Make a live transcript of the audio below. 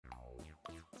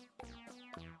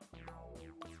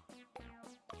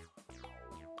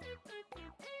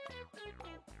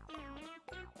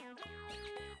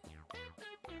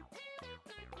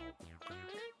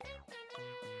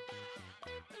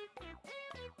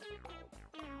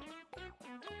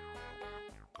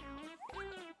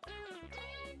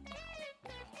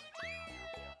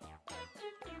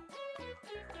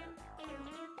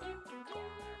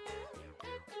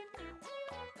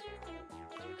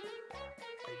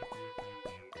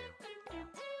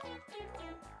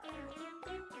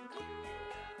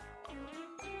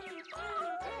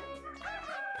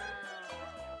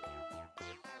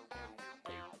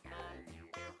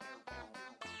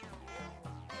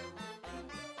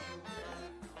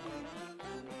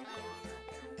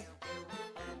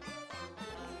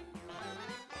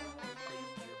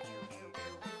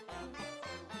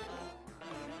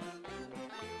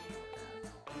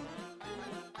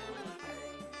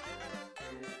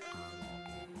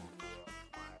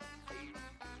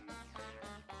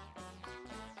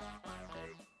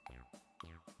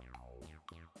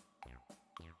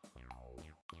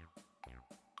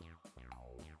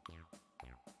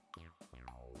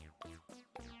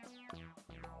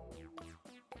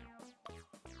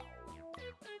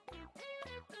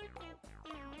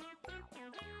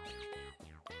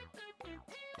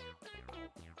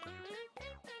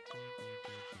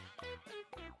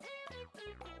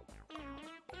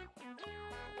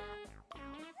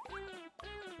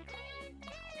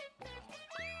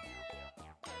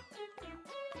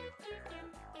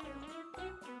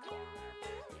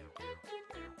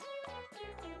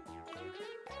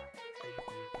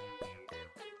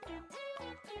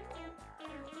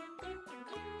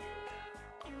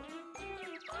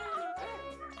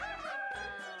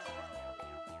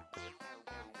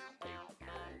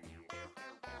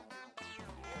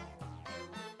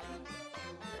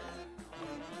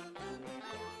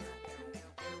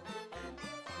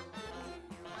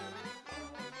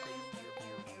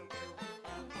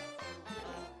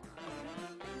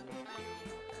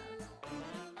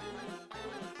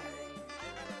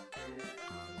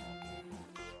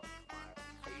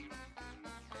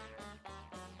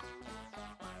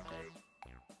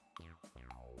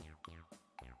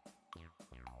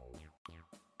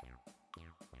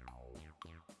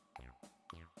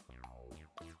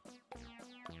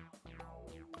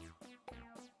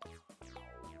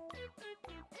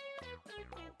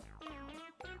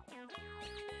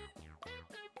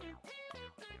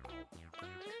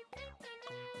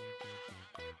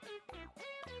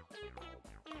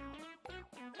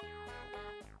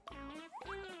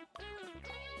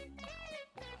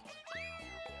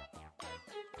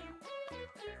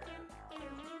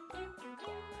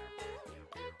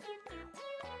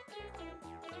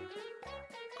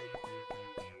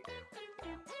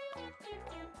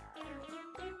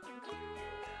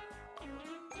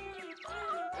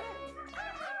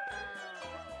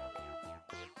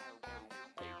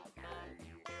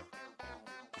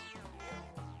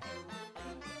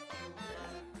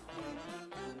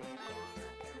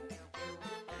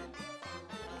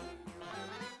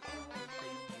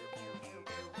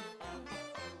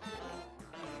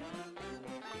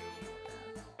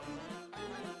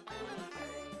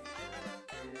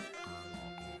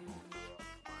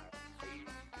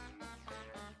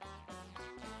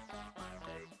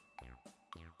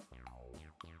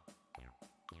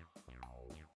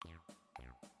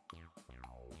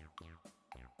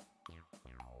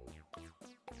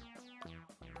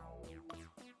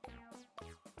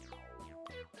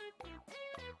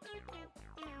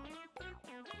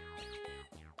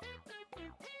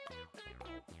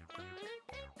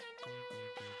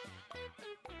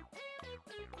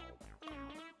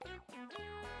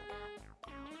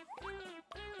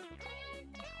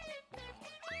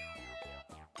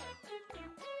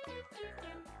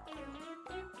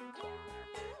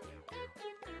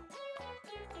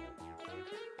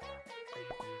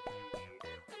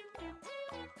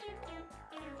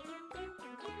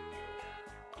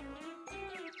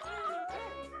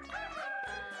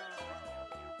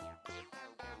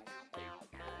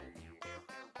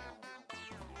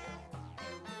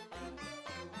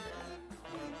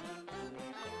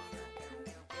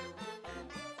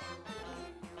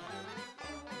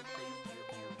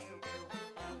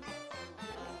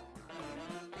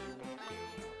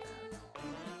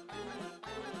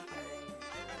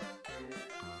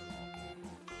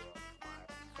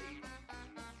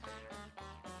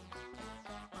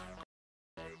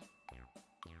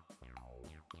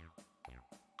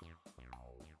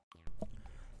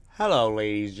Hello,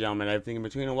 ladies, gentlemen, everything in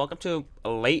between, and welcome to a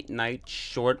late night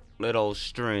short little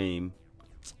stream.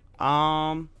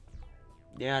 Yeah,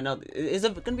 no, it's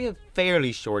gonna be a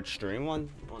fairly short stream. One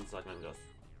second, just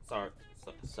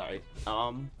sorry.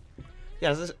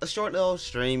 Yeah, it's a short little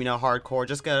stream, you know, hardcore.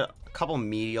 Just get a couple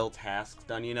medial tasks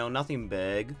done, you know, nothing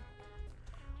big.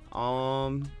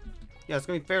 Yeah, it's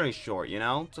gonna be fairly short, you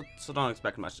know, so don't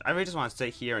expect much. I really just want to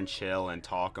sit here and chill and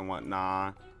talk and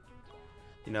whatnot.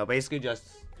 You know, basically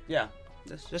yeah,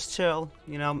 just chill,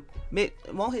 you know. It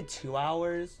won't hit 2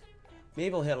 hours. Maybe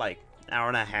it'll hit like an hour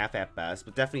and a half at best,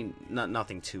 but definitely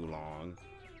nothing too long.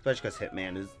 Especially because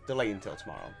Hitman is delayed until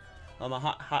tomorrow.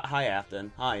 Hi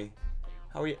Afton. Hi.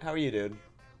 How are you, dude?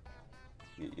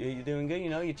 You doing good?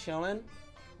 You know, you chilling?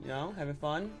 You know, having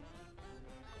fun?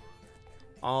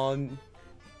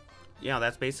 Yeah,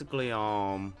 that's basically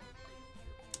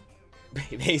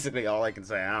basically all I can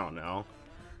say. I don't know.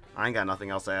 I ain't got nothing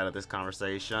else to add to this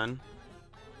conversation.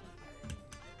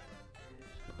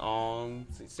 So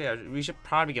yeah, we should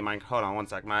probably get hold on one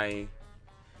sec. My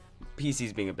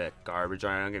PC's being a bit garbage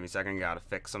right now. Give me a second. Gotta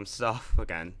fix some stuff.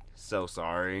 Again, so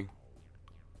sorry.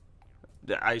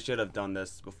 I should have done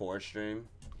this before stream.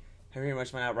 Have you heard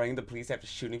much about outrunning the police after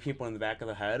shooting people in the back of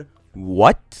the head?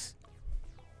 What?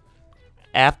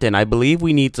 Afton, I believe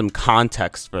we need some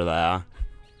context for that.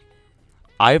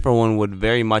 I, for one, would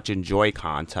very much enjoy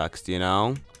context, you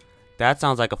know? That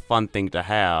sounds like a fun thing to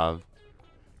have.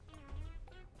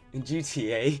 In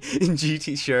GTA? In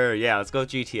GT, sure, yeah, let's go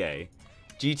GTA.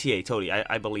 GTA, totally,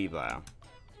 I believe that.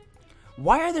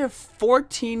 Why are there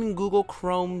 14 Google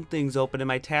Chrome things open in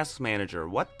my task manager?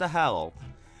 What the hell?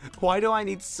 Why do I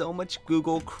need so much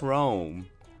Google Chrome?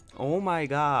 Oh my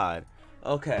god.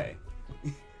 Okay.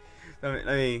 let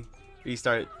me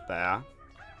restart that.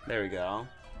 There we go.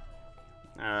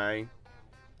 Alright.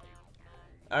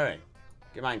 Alright.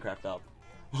 Get Minecraft up.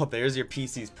 Well, there's your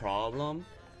PC's problem.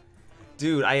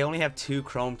 Dude, I only have 2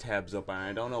 Chrome tabs open.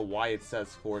 I don't know why it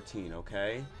says 14,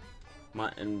 okay?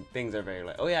 And things are very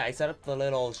late. Oh yeah, I set up the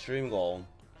little stream goal.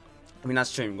 I mean, not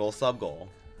stream goal, sub goal.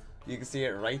 You can see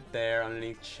it right there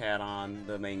underneath chat on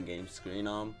the main game screen.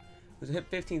 Hit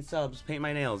 15 subs, paint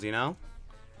my nails, you know?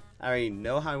 I already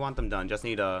know how I want them done. Just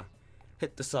need to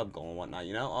hit the sub goal and whatnot,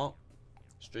 you know? Oh,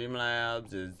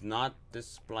 Streamlabs is not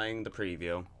displaying the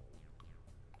preview.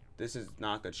 This is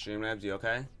not good. Streamlabs, you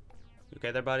okay? You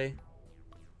okay there, buddy?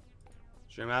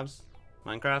 Streamlabs?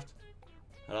 Minecraft?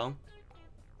 Hello?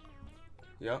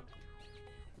 Yep.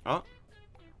 Oh.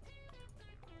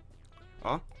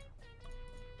 Oh.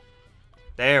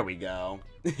 There we go.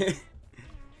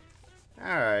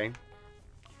 Alright.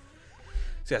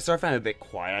 So yeah, sorry if I'm a bit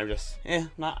quiet. I'm just,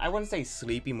 I wouldn't say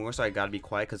sleepy, more so I gotta be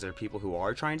quiet because there are people who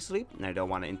are trying to sleep and I don't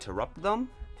want to interrupt them.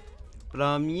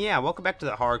 But yeah, welcome back to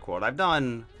the hardcore. I've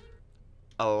done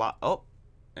a lot. Oh,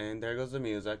 and there goes the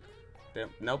music.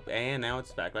 Nope, and now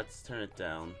it's back. Let's turn it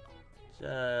down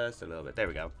just a little bit. There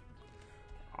we go.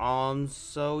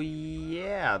 So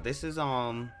yeah, this is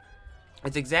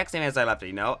it's the exact same as I left it,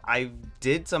 you know? I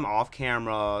did some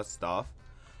off-camera stuff.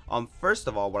 First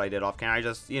of all, what I did off-camera, I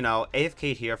just, you know,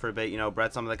 AFK'd here for a bit, you know,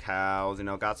 bred some of the cows, you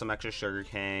know, got some extra sugar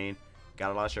cane,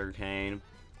 got a lot of sugar cane,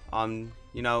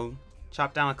 you know,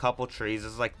 chopped down a couple trees.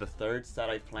 This is like the 3rd set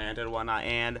I planted and whatnot,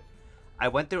 and I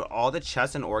went through all the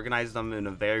chests and organized them in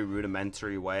a very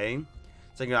rudimentary way.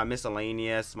 So you got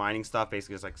miscellaneous mining stuff,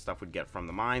 basically it's like stuff we'd get from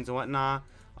the mines and whatnot.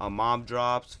 Mob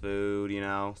drops, food, you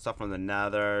know, stuff from the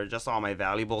nether, just all my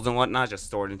valuables and whatnot, just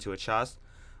stored into a chest.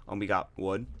 We got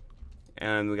wood,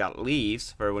 and we got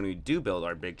leaves for when we do build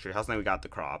our big tree house, and then we got the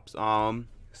crops.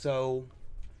 So,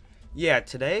 yeah,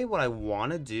 today what I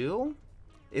want to do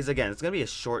is, again, it's going to be a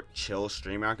short, chill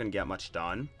stream. I'm not going to get much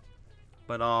done.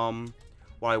 But,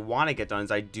 what I want to get done is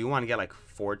I do want to get, like,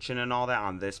 fortune and all that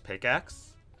on this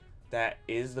pickaxe. That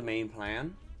is the main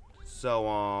plan.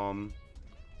 So,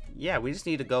 yeah, we just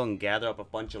need to go and gather up a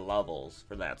bunch of levels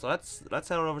for that. So let's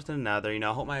head over to the nether. You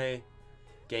know, I hope my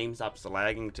game stops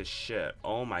lagging to shit.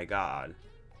 Oh my god.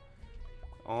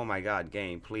 Oh my god,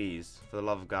 game, please. For the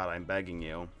love of God, I'm begging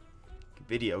you.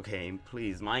 Video game,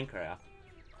 please. Minecraft.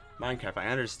 Minecraft, I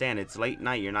understand it's late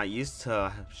night. You're not used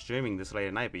to streaming this late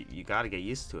at night, but you gotta get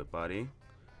used to it, buddy.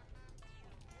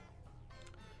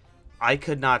 I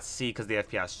could not see because the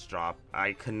FPS dropped.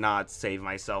 I could not save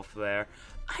myself there.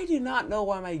 I do not know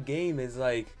why my game is,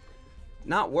 like,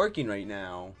 not working right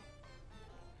now.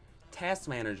 Task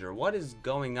Manager, what is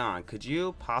going on? Could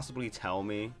you possibly tell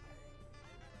me?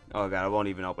 Oh god, I won't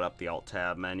even open up the Alt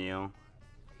Tab menu.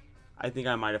 I think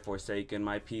I might have forsaken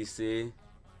my PC.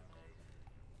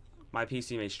 My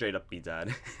PC may straight up be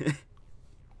dead.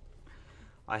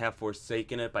 I have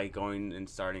forsaken it by going and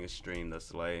starting a stream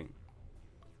this late.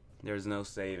 There's no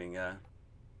saving,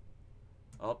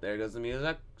 Oh, there goes the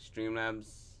music. Streamlabs,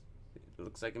 it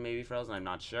looks like it may be frozen, I'm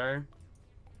not sure.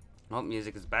 Oh,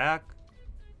 music is back.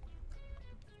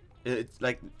 It's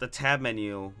like the tab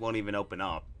menu won't even open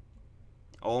up.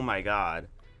 Oh my god.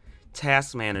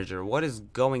 Task Manager, what is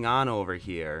going on over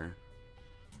here?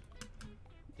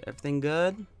 Everything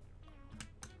good?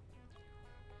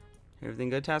 Everything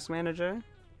good, Task Manager?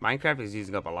 Minecraft is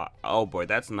using up a lot. Oh boy,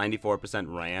 that's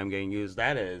 94% RAM getting used.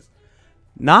 That is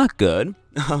not good.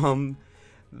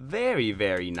 Very,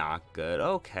 very not good.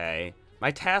 Okay.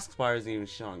 My taskbar isn't even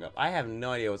showing up. I have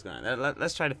no idea what's going on.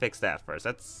 Let's try to fix that first.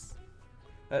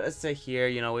 Let's sit here,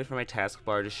 you know, wait for my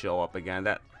taskbar to show up again.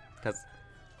 Because,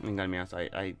 I'm gonna be honest,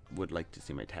 I would like to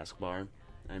see my taskbar.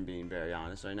 I'm being very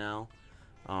honest right now.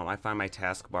 I find my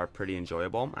taskbar pretty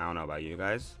enjoyable. I don't know about you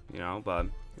guys, you know, but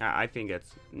I think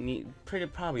it's neat,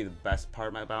 probably the best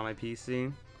part about my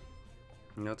PC.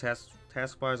 You know,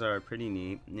 taskbars are pretty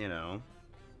neat, you know.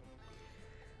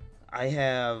 I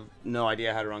have no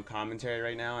idea how to run commentary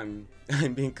right now. I'm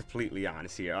being completely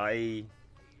honest here. I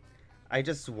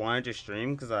just wanted to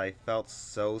stream because I felt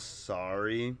so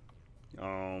sorry.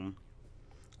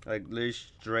 Like literally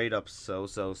straight up so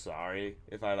sorry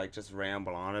if I like just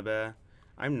ramble on a bit.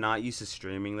 I'm not used to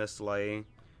streaming this late.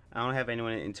 I don't have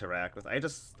anyone to interact with. I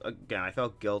just, again, I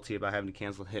felt guilty about having to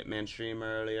cancel Hitman stream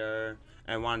earlier.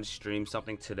 And I wanted to stream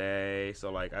something today.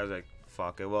 So, like, I was like,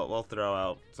 fuck it. We'll throw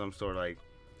out some sort of, like,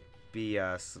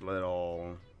 BS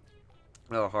little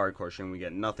hardcore stream. We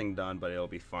get nothing done, but it'll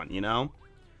be fun, you know?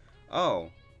 Oh.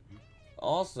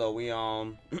 Also, we,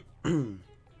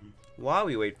 while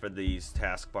we wait for these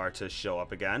taskbar to show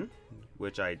up again,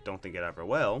 which I don't think it ever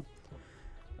will,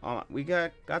 we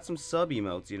got some sub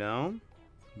emotes, you know?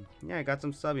 Yeah, I got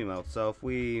some sub emotes. So if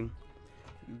we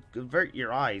avert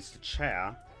your eyes to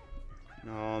chat,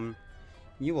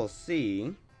 you will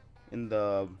see in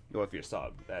the, well, if you're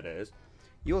sub, that is,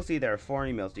 you will see there are 4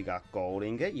 emotes. You got gold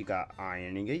ingot, you got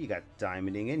iron ingot, you got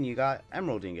diamond ingot, and you got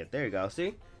emerald ingot. There you go.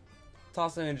 See?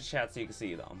 Toss them into chat so you can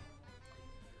see them.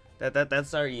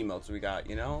 That's our emotes we got.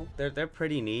 You know, they're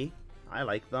pretty neat. I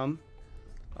like them.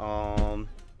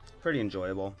 Pretty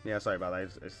enjoyable. Yeah, sorry about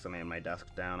that. I just made my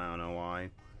desk down. I don't know why.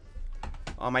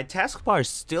 My taskbar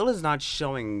still is not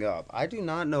showing up. I do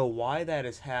not know why that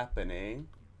is happening.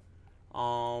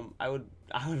 I would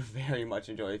very much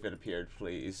enjoy if it appeared,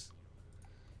 please.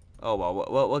 Oh well,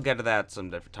 we'll get to that some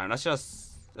different time. Let's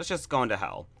just go into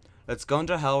hell. Let's go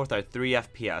into hell with our 3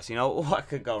 FPS. You know what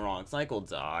could go wrong? It's like we'll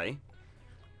die.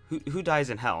 Who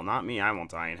dies in hell? Not me. I won't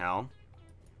die in hell.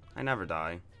 I never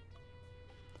die.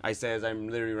 I say as I'm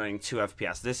literally running 2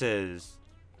 FPS.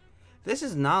 This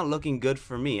is not looking good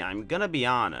for me. I'm gonna be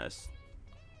honest.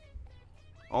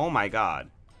 Oh my god.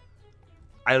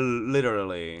 I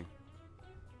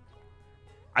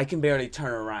can barely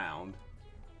turn around.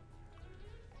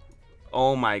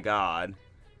 Oh my god.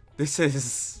 This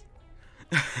is...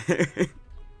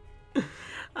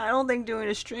 I don't think doing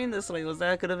a stream this late was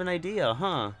that good of an idea,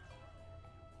 huh?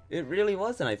 It really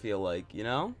wasn't, I feel like, you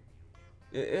know?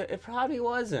 It probably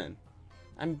wasn't.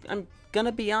 I'm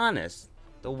gonna be honest.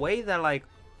 The way that, like,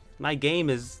 my game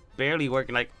is barely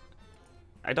working, like,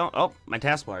 I don't... Oh, my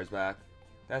taskbar is back.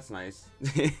 That's nice.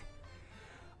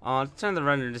 Let's turn the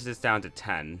render distance down to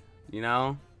 10, you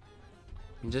know?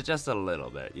 Just a little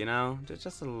bit, you know?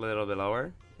 Just a little bit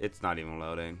lower. It's not even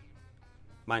loading.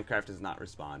 Minecraft is not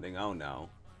responding. Oh, no.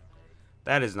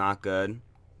 That is not good.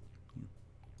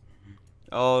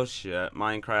 Oh, shit.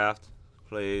 Minecraft,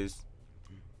 please.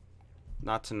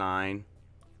 Not to 9.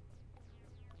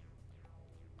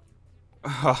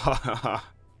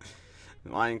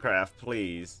 Minecraft,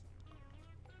 please.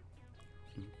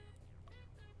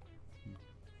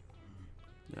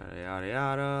 Yada yada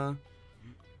yada.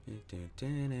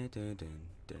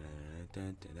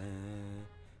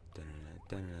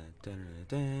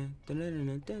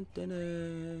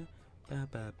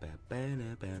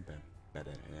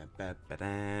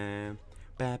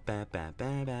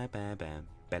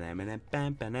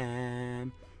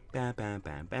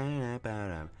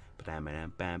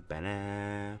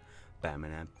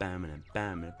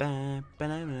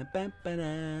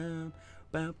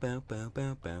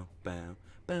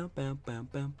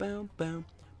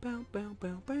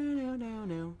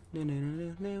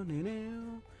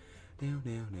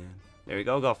 There we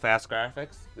go, fast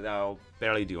graphics. That'll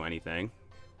barely do anything.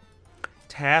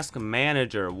 Task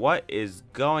manager, what is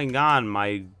going on,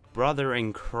 my brother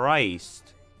in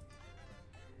Christ?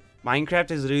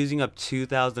 Minecraft is losing up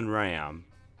 2,000 RAM.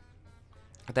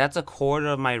 That's a quarter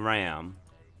of my RAM.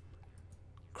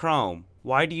 Chrome,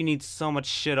 why do you need so much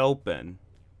shit open?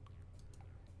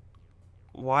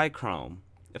 Why Chrome?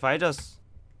 If I just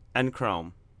end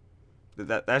Chrome,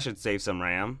 that should save some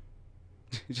RAM.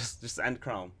 just end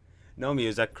Chrome. No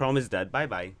music. Chrome is dead. Bye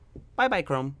bye. Bye bye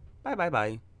Chrome. Bye bye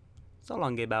bye. So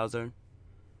long, gay Bowser.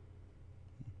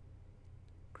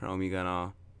 Chrome, you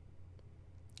gonna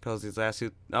close these last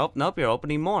 2? Nope, nope. You're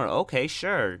opening more. Okay,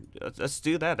 sure. Let's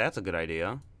do that. That's a good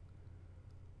idea.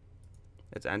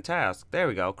 It's end task. There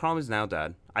we go. Chrome is now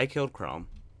dead. I killed Chrome.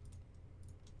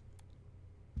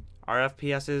 Our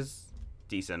FPS is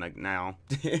decent like now.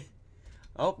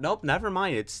 Oh, nope, never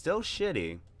mind. It's still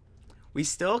shitty. We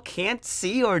still can't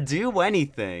see or do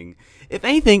anything. If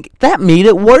anything, that made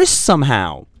it worse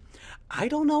somehow. I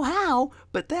don't know how,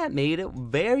 but that made it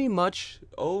very much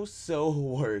oh so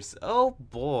worse. Oh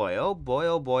boy, oh boy,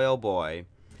 oh boy, oh boy.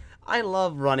 I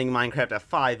love running Minecraft at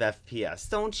 5 FPS,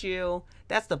 don't you?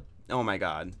 That's the... Oh my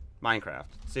god. Minecraft.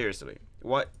 Seriously.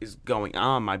 What is going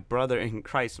on, my brother in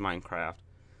Christ, Minecraft?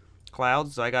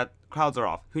 Clouds, so I got... Clouds are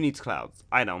off. Who needs clouds?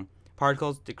 I don't.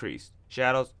 Particles, decreased.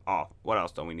 Shadows, off. What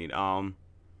else don't we need?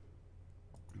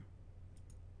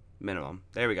 Minimum.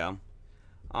 There we go.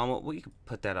 We could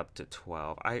put that up to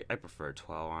 12. I prefer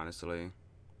 12, honestly.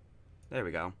 There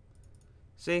we go.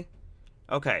 See?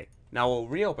 Okay. Now we'll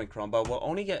reopen Chrome, but we'll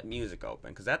only get music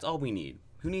open, because that's all we need.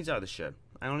 Who needs other shit?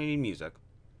 I only need music.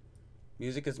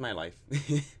 Music is my life.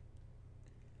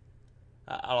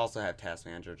 I'll also have Task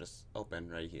Manager just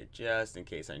open right here, just in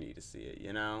case I need to see it,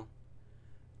 you know?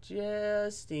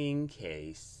 Just in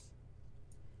case.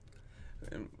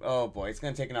 And, oh boy, it's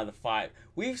gonna take another 5.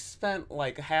 We've spent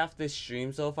like half this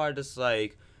stream so far just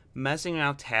like messing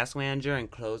around Task Manager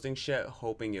and closing shit,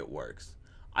 hoping it works.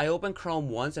 I open Chrome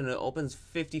once and it opens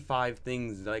 55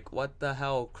 things. Like, what the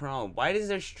hell, Chrome? Why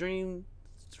does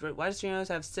streamers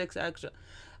have 6 extra?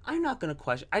 I'm not gonna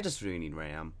question. I just really need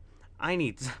RAM.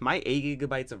 My 8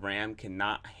 gigabytes of RAM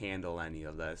cannot handle any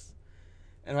of this.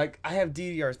 And like, I have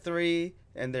DDR3,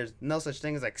 and there's no such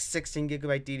thing as like 16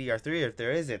 gigabyte DDR3. If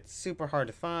there is, it's super hard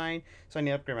to find. So I need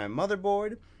to upgrade my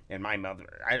motherboard, and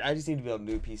I just need to build a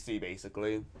new PC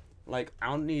basically. Like,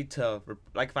 I don't need to,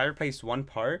 like, if I replace one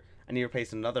part, I need to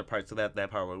replace another part so that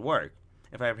that part would work.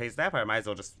 If I replace that part, I might as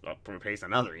well just replace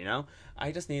another, you know?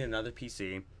 I just need another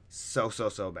PC so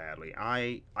badly.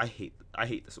 I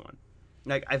hate this one.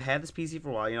 Like, I've had this PC for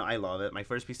a while, you know, I love it. My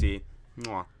first PC,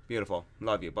 mwah, beautiful,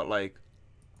 love you. But like,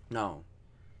 no,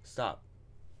 stop.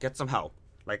 Get some help.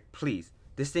 Like, please.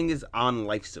 This thing is on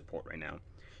life support right now.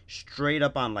 Straight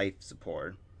up on life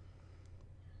support.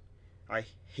 I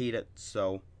hate it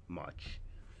so much.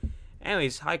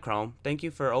 Anyways, hi Chrome. Thank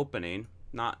you for opening.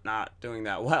 Not doing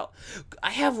that well. I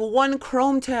have 1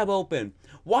 Chrome tab open.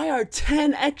 Why are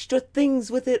 10 extra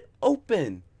things with it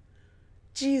open?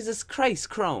 Jesus Christ,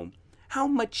 Chrome. How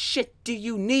much shit do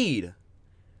you need?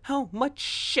 How much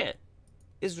shit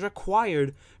is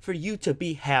required for you to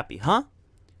be happy, huh?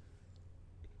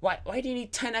 Why do you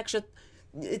need 10 extra...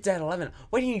 It's at 11.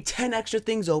 Why do you need 10 extra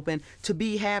things open to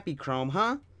be happy, Chrome,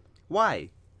 huh? Why?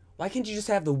 Why can't you just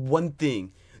have the one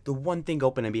thing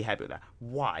open and be happy with that?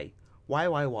 Why?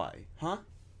 Why? Huh?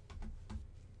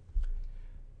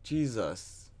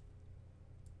 Jesus.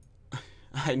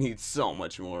 I need so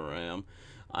much more RAM.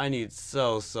 I need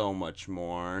so much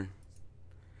more.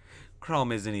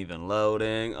 Chrome isn't even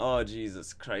loading. Oh,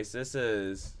 Jesus Christ. This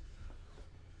is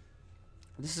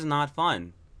not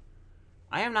fun.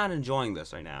 I am not enjoying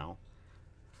this right now.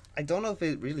 I don't know if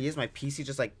it really is my PC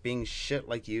just like being shit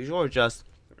like usual, or just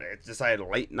it decided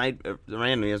late night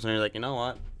randomly and you're like, you know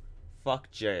what?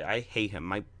 Fuck Jay. I hate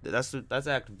him. That's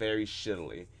act very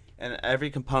shittily. And every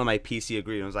component of my PC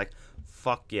agreed and was like,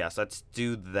 fuck yes, let's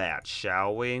do that,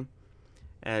 shall we?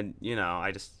 And, you know,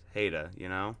 I just hate it, you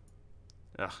know?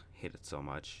 Ugh, hate it so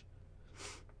much.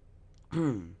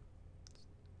 Literally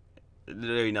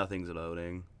nothing's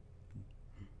loading.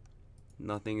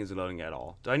 Nothing is loading at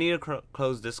all. Do I need to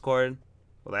close Discord?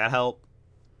 Will that help?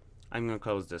 I'm gonna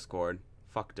close Discord.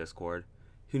 Fuck Discord.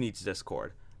 Who needs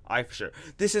Discord? I for sure.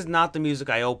 This is not the music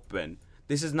I open.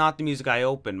 This is not the music I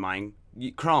open,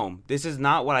 Chrome. This is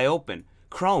not what I open.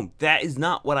 Chrome, that is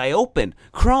not what I open.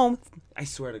 Chrome, I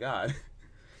swear to God.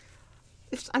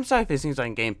 I'm sorry if it seems like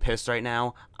I'm getting pissed right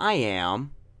now. I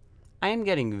am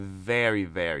getting very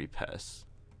pissed.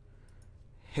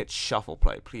 Hit shuffle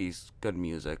play, please. Good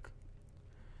music.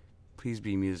 Please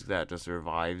be music that just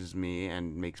revives me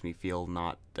and makes me feel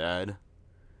not dead.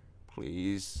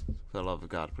 Please. For the love of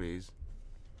God, please.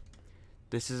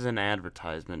 This is an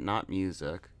advertisement, not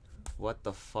music. What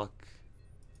the fuck?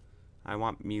 I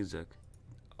want music.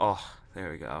 Oh,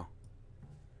 there we go.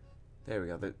 There we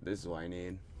go. This is what I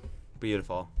need.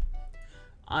 Beautiful.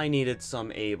 I needed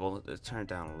some able to turn it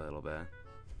down a little bit.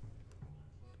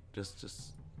 Just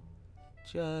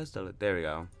a little. There we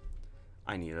go.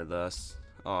 I needed this.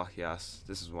 Oh yes,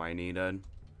 this is what I needed.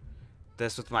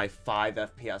 This with my 5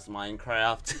 FPS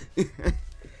Minecraft.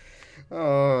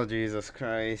 Oh Jesus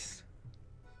Christ.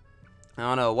 I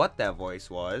don't know what that voice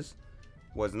was.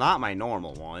 Was not my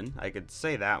normal one. I could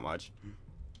say that much.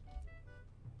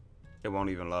 It won't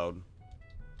even load.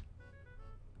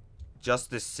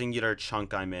 Just this singular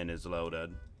chunk I'm in is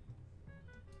loaded.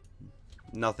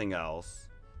 Nothing else.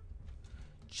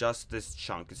 Just this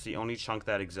chunk. It's the only chunk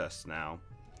that exists now.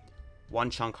 1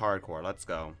 chunk hardcore. Let's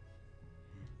go.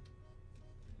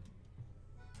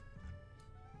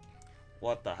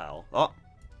 What the hell? Oh!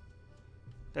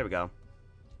 There we go.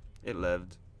 It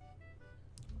lived.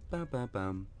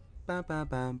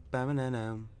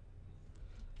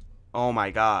 Oh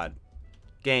my god.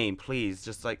 Game, please.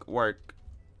 Just like work.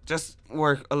 Just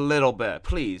work a little bit.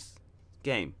 Please.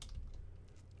 Game.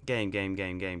 Game. Game,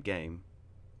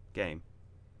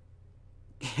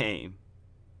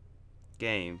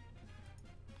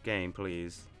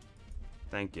 please.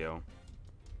 Thank you.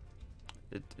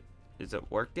 Is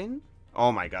it working?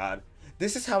 Oh my god.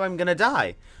 This is how I'm gonna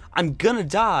die. I'm gonna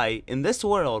die in this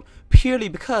world purely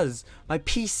because my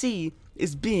PC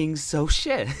is being so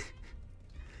shit.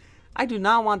 I do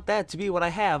not want that to be what I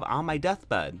have on my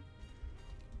deathbed.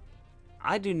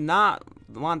 I do not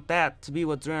want that to be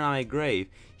what's written on my grave.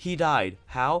 He died.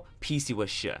 How? PC was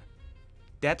shit.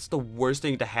 That's the worst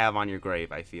thing to have on your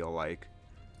grave, I feel like.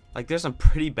 Like, there's some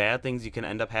pretty bad things you can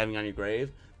end up having on your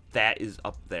grave. That is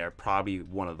up there. Probably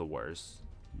one of the worst.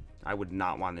 I would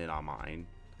not want it on mine.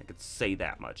 I could say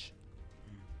that much.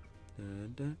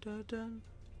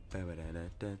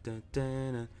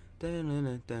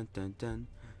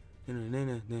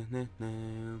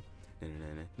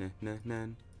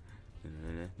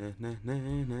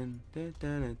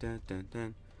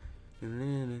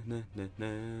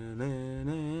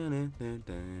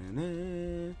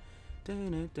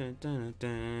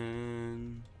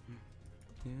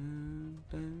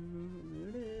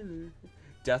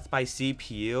 Death by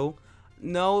CPU?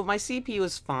 No, my CPU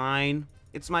is fine.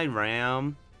 It's my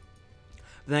RAM.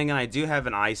 Then again, I do have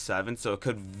an i7, so it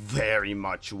could very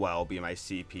much well be my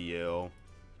CPU.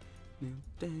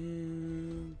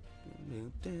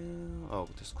 Oh,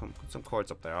 there's some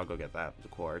quartz up there. I'll go get that. The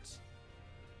quartz.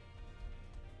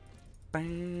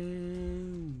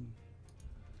 Bang.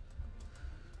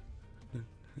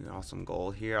 Awesome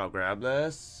gold here. I'll grab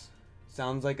this.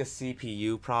 Sounds like a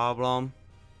CPU problem.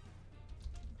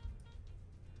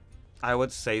 I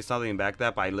would say something back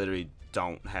that, but I literally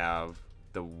don't have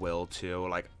the will to.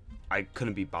 Like, I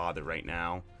couldn't be bothered right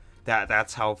now.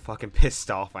 That's how fucking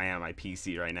pissed off I am at my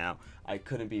PC right now. I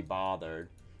couldn't be bothered.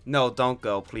 No, don't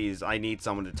go, please. I need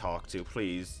someone to talk to,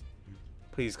 please.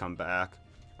 Please come back.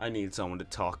 I need someone to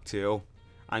talk to.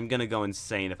 I'm gonna go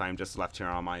insane if I'm just left here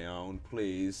on my own.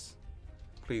 Please.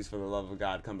 Please, for the love of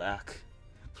God, come back.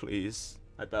 Please.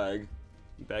 I beg.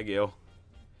 I beg you.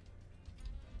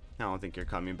 I don't think you're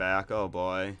coming back. Oh,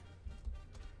 boy.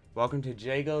 Welcome to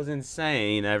Jay Goes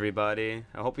Insane, everybody.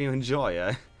 I hope you enjoy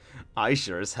it. I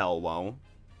sure as hell won't.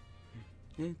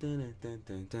 The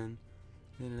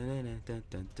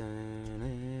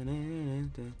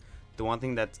one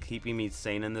thing that's keeping me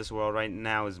sane in this world right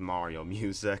now is Mario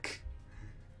music.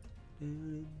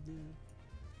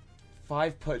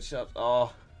 5 push-ups.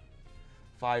 Oh.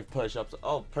 5 push-ups.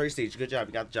 Oh, Prestige, good job.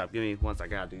 You got the job. Give me 1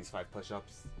 second. I gotta do these 5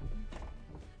 push-ups.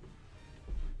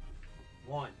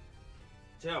 1,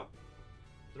 2,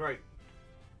 3,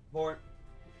 4,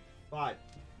 5.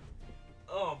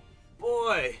 Oh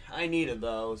boy, I needed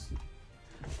those.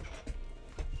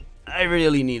 I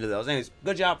really needed those. Anyways,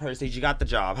 good job, Prestige. You got the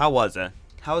job. How was it?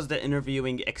 How was the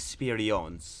interviewing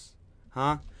experience?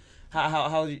 Huh?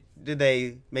 How did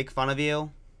they make fun of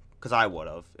you? Because I would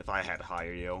have if I had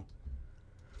hired you.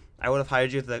 I would have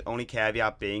hired you with the only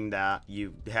caveat being that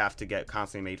you have to get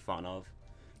constantly made fun of.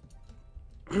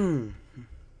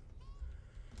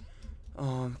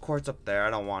 Quartz up there. I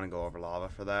don't want to go over lava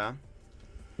for that.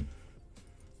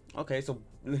 Okay, so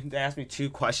they asked me 2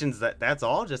 questions. That's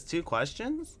all? Just 2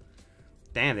 questions?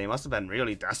 Damn, they must have been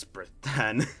really desperate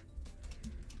then.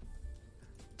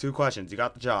 2 questions. You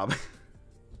got the job.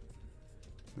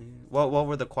 What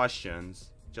were the questions?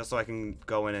 Just so I can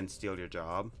go in and steal your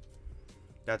job.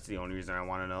 That's the only reason I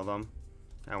want to know them.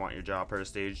 I want your job,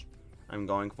 Prestige. I'm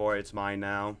going for it. It's mine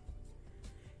now.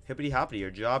 Hippity hoppity,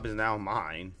 your job is now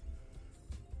mine.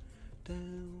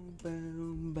 Down,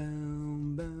 boom,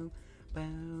 boom, boom,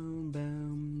 boom,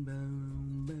 boom,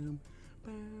 boom, boom,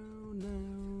 boom, no,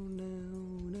 no,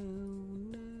 no,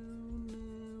 no,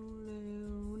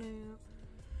 no, no.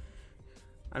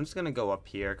 I'm just gonna go up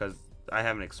here because I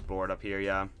haven't explored up here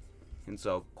yet, and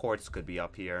so quartz could be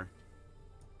up here.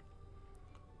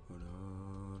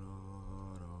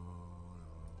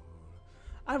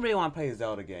 I really want to play a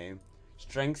Zelda game.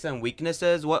 Strengths and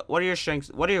weaknesses. What are your strengths?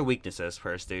 What are your weaknesses,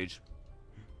 Prestige?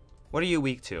 What are you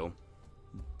weak to?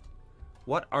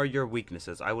 What are your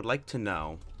weaknesses? I would like to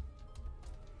know.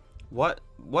 What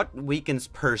weakens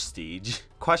Prestige?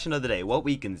 Question of the day. What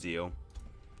weakens you?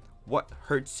 What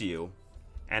hurts you?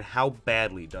 And how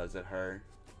badly does it hurt?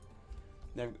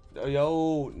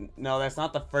 Yo, no, that's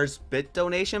not the first bit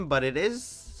donation, but it is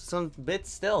some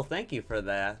bits still. Thank you for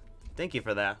that. Thank you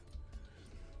for that.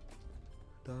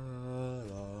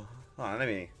 Hold on, let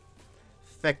me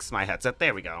fix my headset.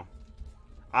 There we go.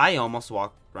 I almost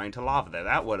walked right into lava there.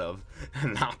 That would have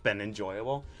not been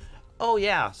enjoyable. Oh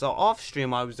yeah, so off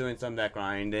stream I was doing some deck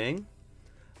grinding.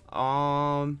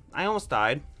 I almost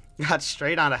died. Got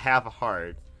straight on a half a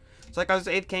heart. It's like I was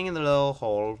AFKing in the little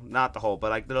hole, not the hole,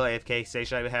 but like the little AFK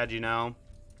station I had, you know.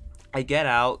 I get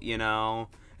out, you know.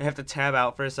 I have to tab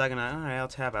out for a second. Alright, I'll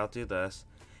tab out, do this.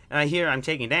 And I hear I'm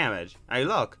taking damage. I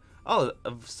look. Oh,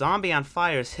 a zombie on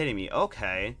fire is hitting me.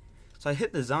 Okay. So I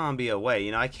hit the zombie away,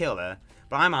 you know, I killed it.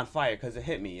 But I'm on fire because it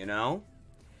hit me, you know?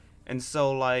 And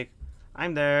so, like,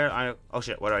 I'm there. Oh,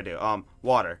 shit, what do?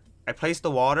 Water. I placed the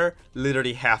water,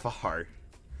 literally half a heart.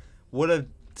 would have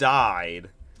died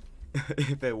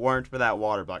if it weren't for that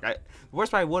water block. The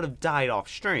worst part, I would have died off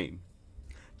stream.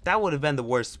 That would have been the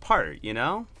worst part, you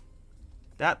know?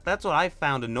 That's what I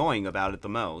found annoying about it the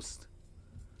most.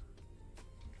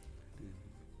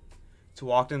 To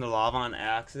walk into lava on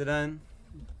accident?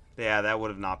 Yeah, that would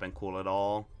have not been cool at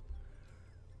all.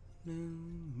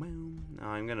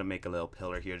 I'm gonna make a little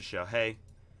pillar here to show, hey,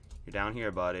 you're down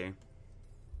here, buddy.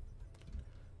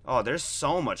 Oh, there's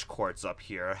so much quartz up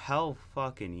here. Hell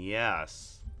fucking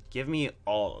yes. Give me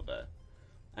all of it.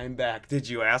 I'm back. Did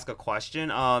you ask a question?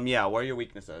 Yeah, what are your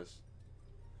weaknesses?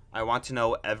 I want to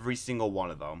know every single one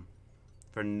of them.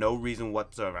 For no reason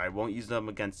whatsoever. I won't use them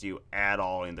against you at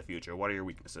all in the future. What are your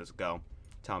weaknesses? Go.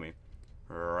 Tell me.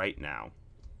 Right now.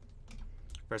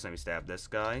 First, let me stab this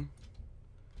guy.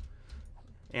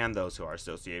 And those who are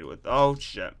associated with... Oh,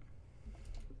 shit.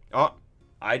 Oh,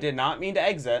 I did not mean to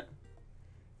exit.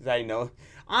 I know.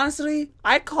 Honestly,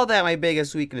 I'd call that my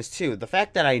biggest weakness, too. The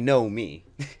fact that I know me.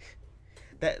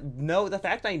 The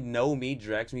fact I know me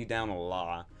drags me down a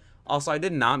lot. Also, I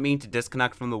did not mean to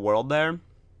disconnect from the world there.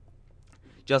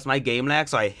 Just my game lag,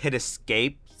 so I hit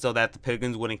escape so that the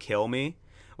piglins wouldn't kill me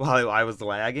while I was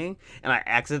lagging. And I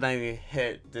accidentally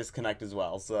hit disconnect as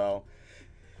well, so...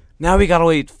 Now we gotta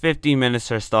wait 15 minutes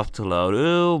for stuff to load.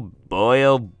 Ooh, boy,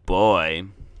 oh boy.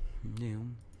 Yeah.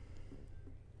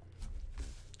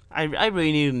 I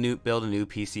really need to build a new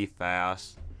PC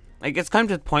fast. Like, it's come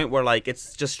to the point where, like,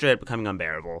 it's just straight up becoming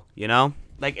unbearable, you know?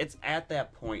 Like, it's at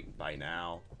that point by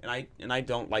now. And I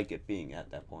don't like it being at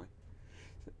that point.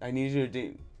 I need you to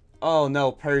do... Oh,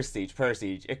 no, Prestige.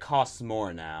 It costs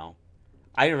more now.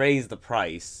 I raised the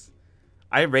price.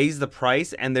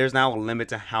 And there's now a limit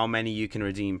to how many you can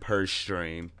redeem per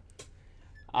stream.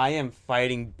 I am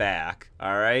fighting back,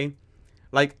 alright?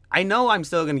 Like, I know I'm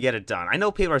still gonna get it done. I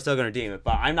know people are still gonna redeem it,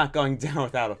 but I'm not going down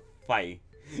without a fight.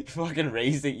 You fucking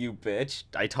raised it, you bitch.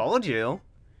 I told you.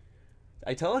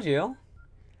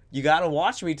 You gotta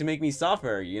watch me to make me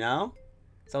suffer, you know?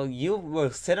 So you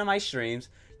will sit on my streams,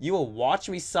 you will watch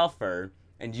me suffer,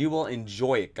 and you will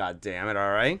enjoy it, goddammit,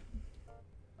 alright?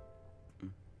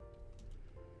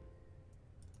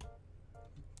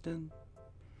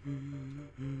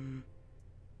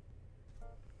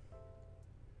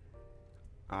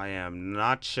 I am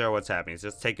not sure what's happening. It's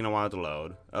just taking a while to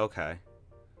load. Okay.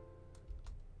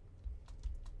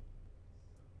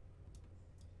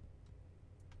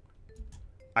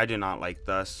 I do not like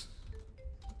this.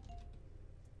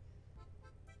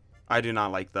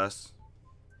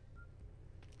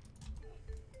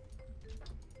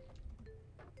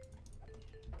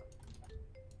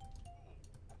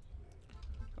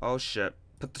 Oh shit.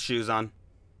 Put the shoes on.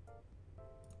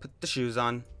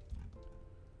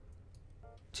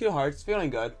 Two hearts.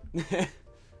 Feeling good.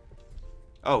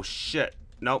 Oh shit.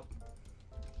 Nope.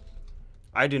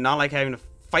 I do not like having to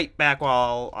fight back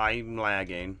while I'm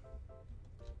lagging.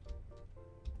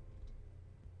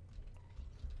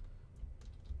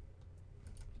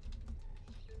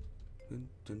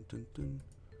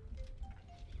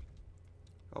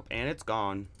 Oh, and it's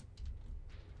gone.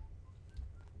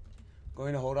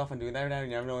 Going to hold off on doing that right now. You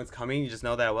never know what's coming. You just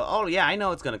know that, well, oh yeah, I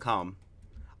know it's gonna come.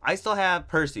 I still have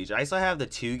Prestige. I still have the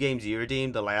 2 games you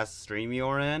redeemed the last stream you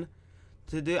were in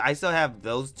to do. I still have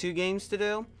those 2 games to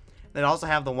do. Then I also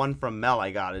have the one from Mel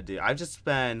I gotta do. I've just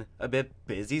been a bit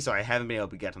busy, so I haven't been able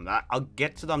to get to them. I'll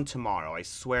get to them tomorrow. I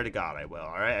swear to God I will,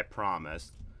 alright? I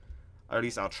promise. Or at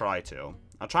least I'll try to.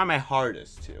 I'll try my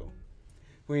hardest to.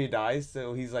 When he dies,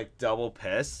 so he's like double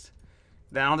pissed.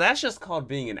 Now that's just called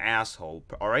being an asshole.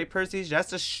 Alright, Prestige?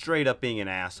 That's just straight up being an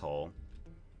asshole.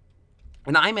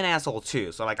 And I'm an asshole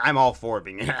too, so like I'm all for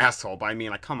being an asshole, but I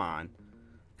mean like come on.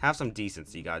 Have some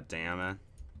decency, goddammit.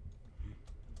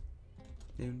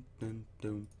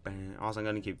 Also I'm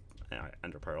gonna keep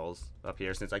ender pearls up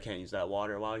here since I can't use that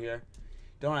water while here.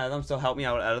 Don't edit them, so help me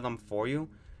out edit them for you.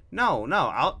 No,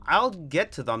 I'll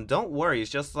get to them. Don't worry. It's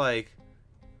just like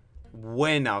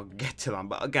when I'll get to them.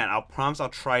 But again, I'll promise I'll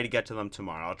try to get to them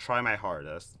tomorrow. I'll try my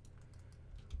hardest.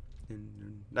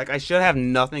 Like I should have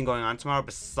nothing going on tomorrow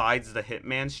besides the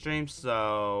Hitman stream,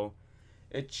 so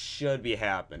it should be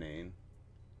happening.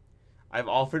 I've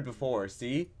offered before.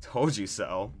 See? Told you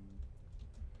so.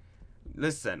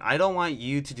 Listen, I don't want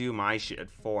you to do my shit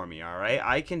for me, alright?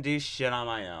 I can do shit on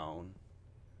my own.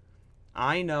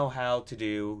 I know how to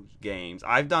do games.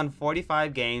 I've done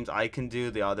 45 games. I can do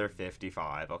the other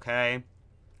 55, okay?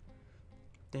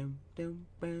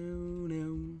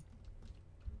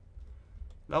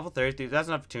 Level 33. That's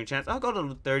enough for 2 enchantments. I'll go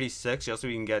to 36 just so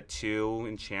we can get 2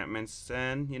 enchantments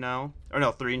in, you know? Or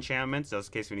no, 3 enchantments just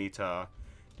in case we need to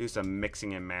do some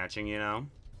mixing and matching, you know?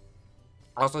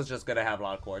 Also, it's just gonna have a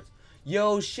lot of quartz.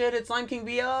 Yo, shit, it's Slime King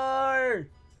VR!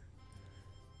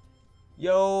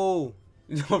 Yo!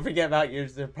 Don't forget about your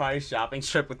surprise shopping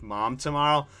trip with Mom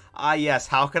tomorrow. Ah, yes,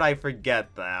 how could I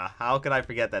forget that? How could I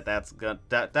forget that? That's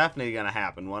definitely gonna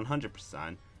happen,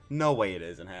 100%. No way it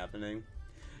isn't happening.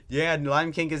 Yeah,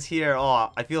 Slime King is here.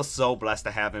 Oh, I feel so blessed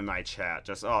to have him in my chat.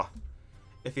 Just, oh.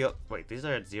 Wait, these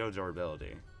are at 0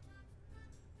 durability.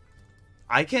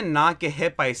 I cannot get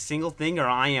hit by a single thing or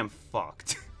I am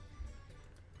fucked.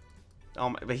 Oh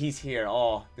my, but he's here.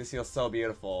 Oh, this feels so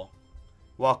beautiful.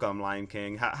 Welcome, Lion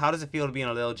King. How does it feel to be in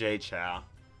a LilJ chat?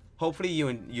 Hopefully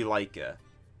you like it.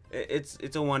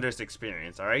 It's a wondrous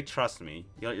experience, alright? Trust me.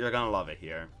 You're gonna love it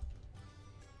here.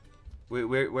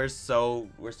 We're so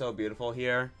beautiful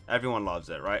here. Everyone loves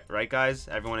it, right? Right, guys?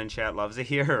 Everyone in chat loves it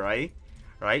here, right?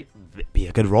 Right? Be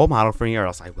a good role model for me, or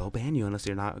else I will ban you unless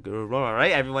you're not a good role model,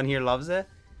 right? Everyone here loves it.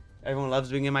 Everyone loves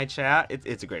being in my chat.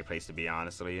 It's a great place to be,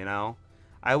 honestly, you know?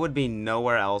 I would be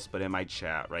nowhere else but in my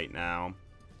chat right now.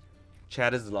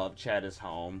 Chat is love. Chat is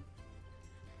home.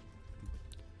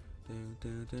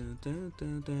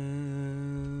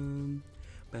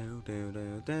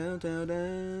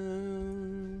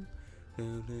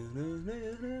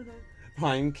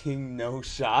 Lion King, no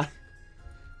shot.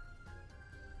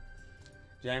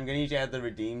 Jay, I'm gonna need you to add the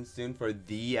redeem soon for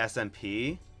the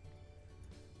SMP.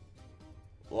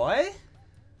 What?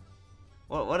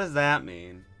 What does that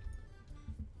mean?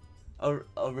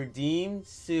 A redeem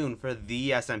soon for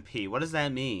the SMP. What does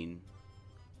that mean?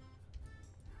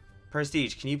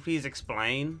 Prestige, can you please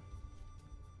explain?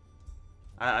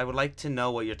 I would like to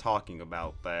know what you're talking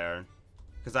about there.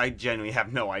 Because I genuinely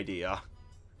have no idea.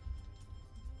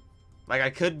 Like,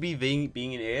 I could be being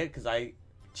an idiot because I...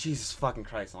 Jesus fucking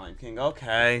Christ, Lion King.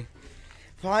 Okay.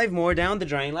 5 more down the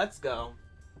drain. Let's go.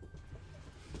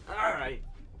 Alright.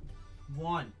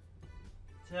 1,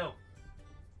 2,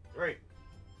 3,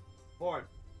 4,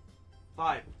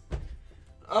 5.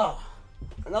 Oh.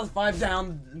 Another 5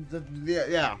 down.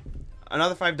 Yeah.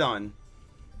 Another 5 done.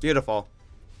 Beautiful.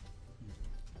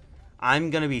 I'm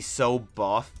gonna be so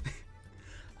buff.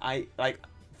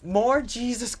 More?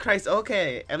 Jesus Christ.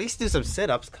 Okay. At least do some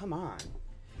sit-ups. Come on.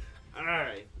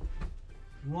 Alright.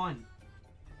 1,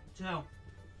 2,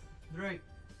 3,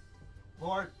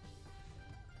 4,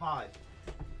 5.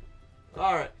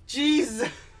 Alright. Jesus.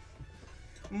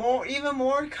 More, even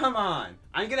more? Come on.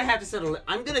 I'm gonna have to set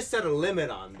a limit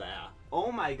on that.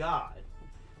 Oh my god.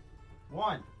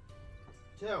 1,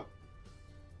 2,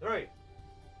 3,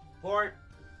 4,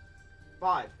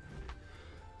 5.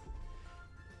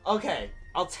 Okay,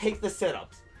 I'll take the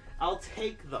sit-ups. I'll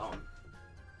take them.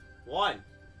 1,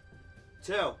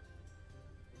 2,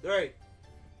 3,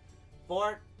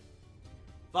 4,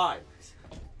 5.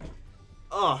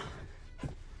 Oh.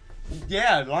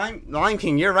 Yeah, Lion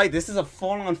King, you're right. This is a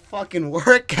full-on fucking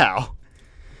workout.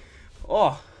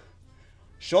 Oh.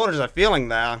 Shoulders are feeling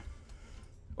that.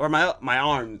 Or my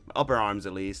arm, upper arms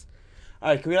at least.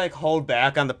 Alright, can we like hold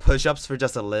back on the push-ups for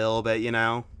just a little bit, you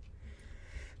know?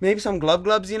 Maybe some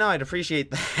glubs, you know? I'd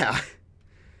appreciate that.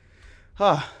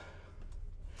 Huh.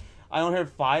 I only heard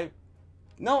 5.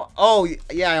 No. Oh,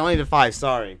 yeah, I only did 5.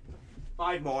 Sorry.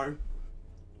 5 more.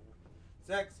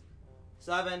 6,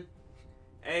 7,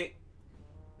 8,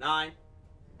 9,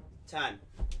 10.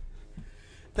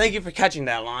 Thank you for catching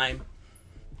that line.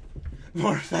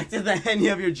 More effective than any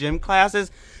of your gym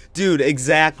classes? Dude,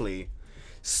 exactly.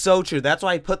 So true. That's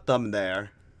why I put them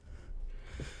there.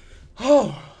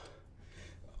 Oh.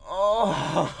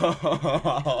 Oh.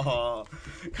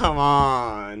 Come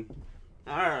on.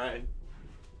 Alright.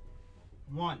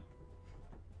 1,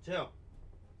 2,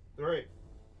 3,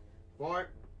 4,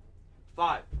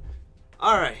 5.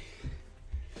 Alright.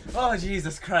 Oh,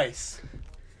 Jesus Christ.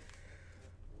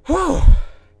 Whew.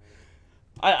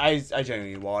 I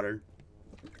genuinely need water.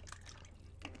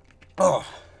 Oh.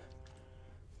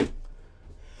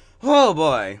 Oh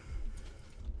boy.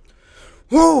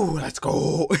 Woo, let's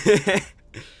go. There's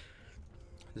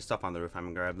stuff on the roof. I'm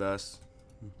gonna grab this.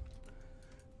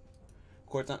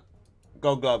 Quartz on.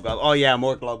 Go glove. Oh yeah,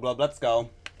 more glove. Let's go.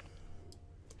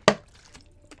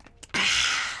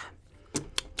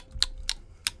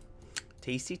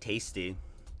 Tasty.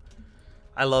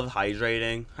 I love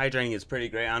hydrating. Hydrating is pretty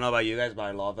great. I don't know about you guys, but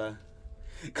I love it.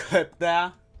 Clip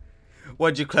that.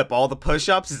 What'd you clip? All the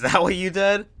push-ups? Is that what you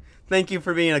did? Thank you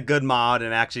for being a good mod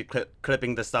and actually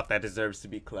clipping the stuff that deserves to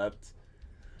be clipped.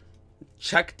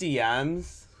 Check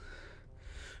DMs.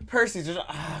 Percy, just...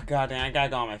 Oh, god damn, I gotta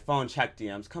go on my phone, check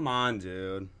DMs. Come on,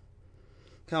 dude.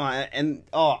 Come on. And,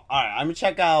 oh, alright, I'm gonna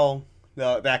check out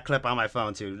that clip on my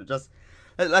phone, too.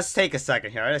 Let's take a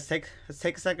second here. Let's take a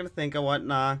second to think of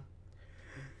whatnot.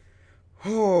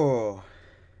 Oh.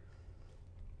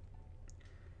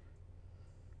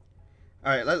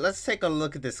 Alright, let's take a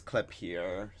look at this clip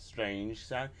here. Strange.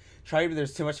 Sorry,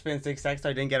 there's too much fancy sex, so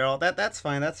I didn't get it all. That's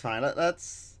fine, that's fine.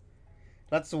 Let's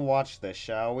watch this,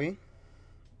 shall we?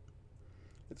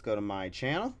 Let's go to my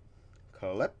channel.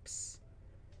 Clips.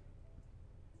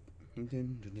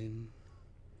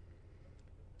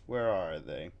 Where are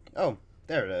they? Oh,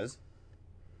 there it is.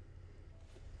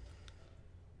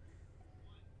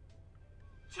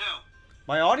 2.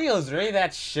 My audio is really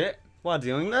that shit while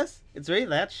doing this? It's really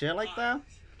that shit like that?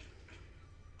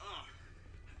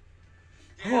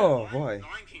 Oh boy.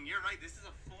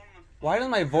 Why does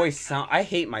my voice sound... I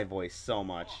hate my voice so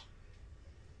much.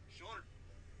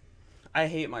 I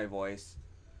hate my voice.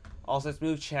 Also, let's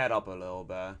move chat up a little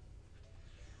bit.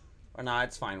 Or nah,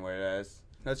 it's fine where it is.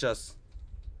 Let's just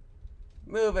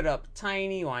move it up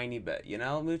tiny whiny bit, you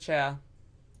know? Move chat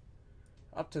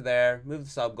up to there. Move the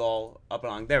sub goal up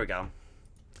along. There we go.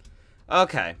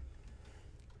 Okay.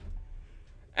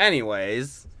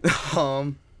 Anyways,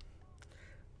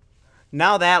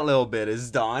 now that little bit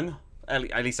is done.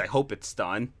 At least I hope it's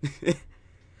done.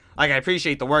 Like, I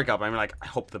appreciate the workup. I mean, like, I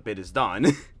hope the bit is done.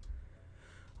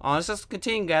 Let's just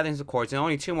continue gathering some quartz.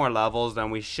 Only 2 more levels,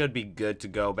 then we should be good to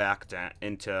go back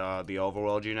into the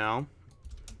overworld, you know.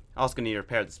 I'm also going to need to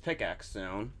repair this pickaxe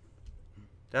soon.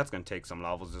 That's going to take some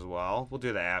levels as well. We'll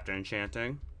do that after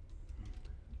enchanting.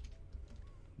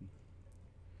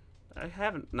 I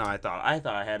haven't... No, I thought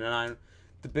I had it on.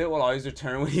 The bit will always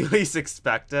return when you least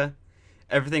expect it.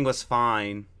 Everything was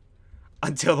fine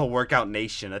until the Workout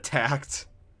Nation attacked.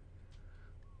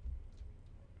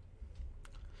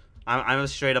 I'm gonna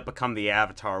straight up become the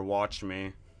Avatar. Watch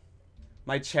me.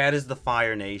 My chat is the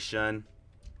Fire Nation.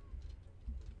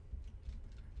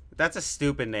 That's a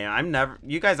stupid name.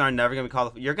 You guys are never gonna be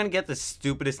called... You're gonna get the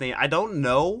stupidest name. I don't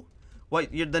know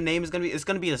what the name is gonna be. It's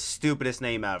gonna be the stupidest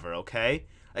name ever, okay?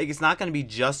 Like, it's not gonna be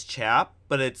just Chap,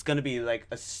 but it's gonna be, like,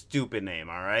 a stupid name,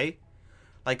 alright?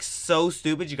 Like, so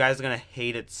stupid, you guys are gonna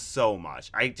hate it so much.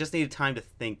 I just need time to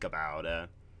think about it.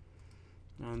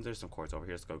 There's some quartz over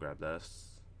here. Let's go grab this.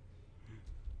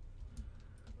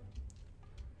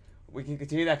 We can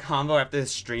continue that combo after the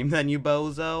stream then, you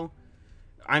bozo.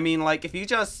 I mean, like, if you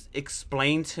just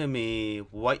explain to me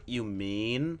what you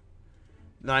mean,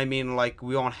 then I mean, like,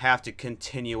 we won't have to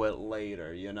continue it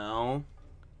later, you know?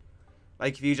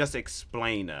 Like, if you just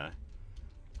explain it.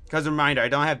 Because, reminder, I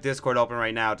don't have Discord open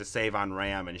right now to save on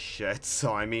RAM and shit.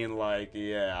 So, I mean, like,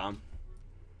 yeah.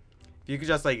 If you could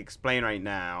just, like, explain right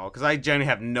now. Because I genuinely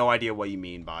have no idea what you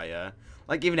mean by it.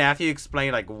 Like, even after you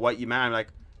explain, like, what you meant, I'm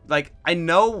like, I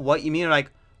know what you mean.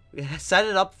 Like, set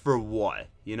it up for what?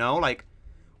 You know? Like,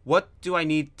 what do I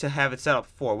need to have it set up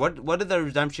for? What does the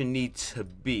redemption need to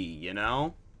be, you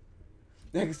know?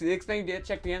 Explain,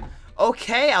 check again.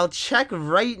 Okay, I'll check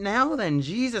right now then.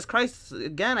 Jesus Christ,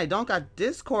 again, I don't got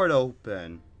Discord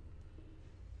open.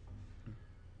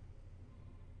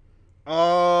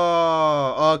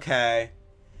 Oh, okay.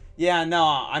 Yeah,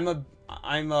 no, I'm the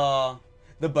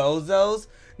bozos?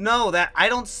 No, I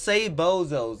don't say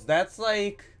bozos. That's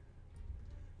like...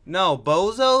 No,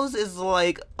 bozos is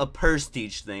like a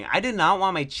Prestige thing. I do not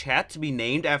want my chat to be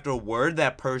named after a word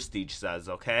that Prestige says,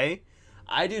 okay?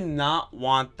 I do not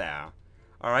want that.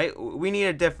 Alright? We need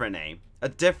a different name. A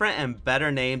different and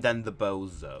better name than the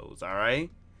bozos, alright?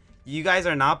 You guys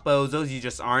are not bozos, you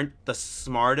just aren't the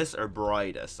smartest or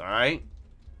brightest, alright?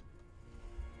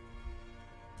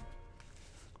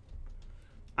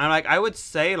 I would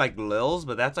say, like, Lils,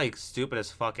 but that's, like, stupid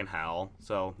as fucking hell.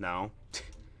 So, no.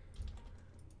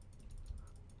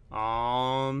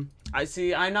 I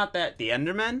see, I'm not that... The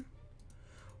Enderman?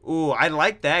 Ooh, I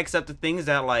like that, except the things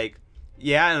that, like...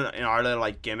 Yeah, in our little,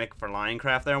 like, gimmick for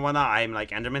Minecraft there and whatnot, I'm,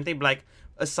 like, Enderman thing, but, like,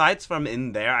 aside from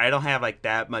in there, I don't have, like,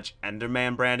 that much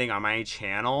Enderman branding on my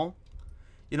channel.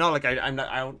 You know, like, I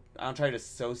don't try to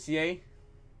associate.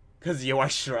 Because you are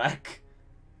Shrek.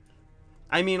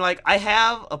 I mean, like, I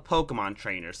have a Pokemon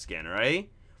trainer skin, right?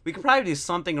 We could probably do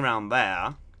something around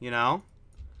there, you know?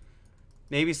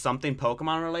 Maybe something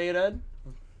Pokemon related?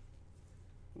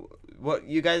 What,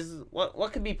 you guys,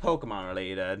 what could be Pokemon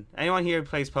related? Anyone here who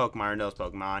plays Pokemon or knows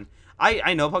Pokemon?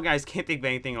 I know Pokemon, I just can't think of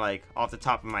anything, like, off the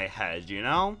top of my head, you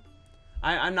know?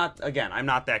 I'm not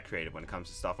that creative when it comes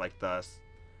to stuff like this.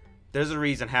 There's a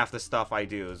reason half the stuff I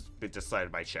do is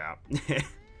decided by chat.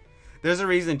 There's a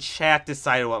reason chat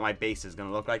decided what my base is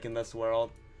gonna look like in this world.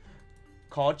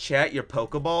 Call chat your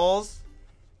Pokeballs?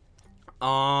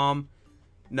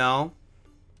 No.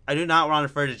 I do not want to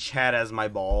refer to chat as my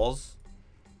balls.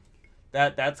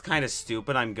 That's kind of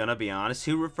stupid, I'm gonna be honest.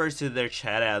 Who refers to their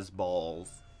chat as balls?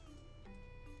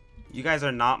 You guys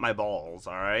are not my balls,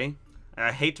 alright?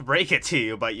 I hate to break it to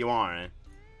you, but you aren't.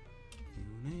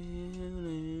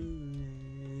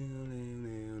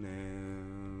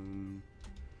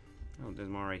 Oh, there's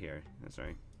more right here. That's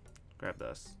right. Grab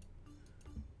this.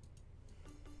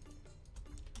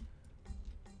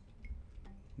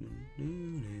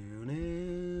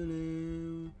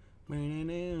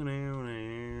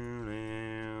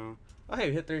 Oh, hey,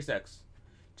 we hit 36.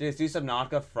 Just do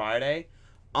Subnautica Friday.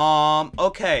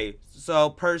 Okay. So,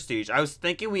 Prestige, I was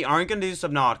thinking we aren't gonna do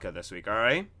Subnautica this week,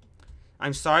 alright?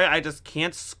 I'm sorry, I just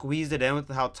can't squeeze it in with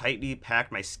how tightly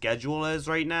packed my schedule is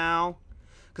right now.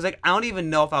 Because, like, I don't even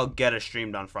know if I'll get a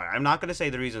stream done Friday. I'm not gonna say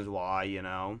the reasons why, you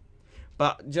know.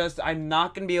 But, just, I'm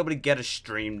not gonna be able to get a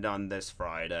stream done this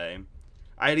Friday.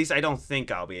 At least I don't think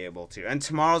I'll be able to. And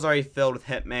tomorrow's already filled with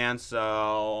Hitman,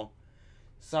 so...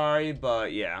 Sorry,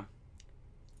 but yeah.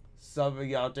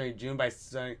 Subbing out during June by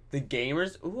the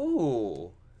gamers.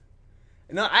 Ooh.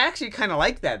 No, I actually kind of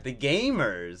like that. The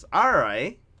gamers.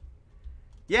 Alright.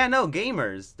 Yeah, no,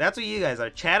 gamers. That's what you guys are.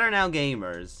 Chat are now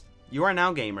gamers. You are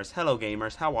now gamers. Hello,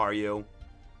 gamers. How are you?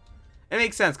 It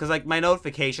makes sense, because, like, my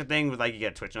notification thing with, like, you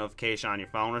get a Twitch notification on your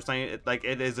phone or something.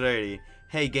 It is literally,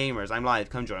 hey, gamers, I'm live.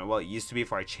 Come join. Well, it used to be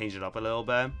before I changed it up a little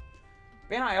bit.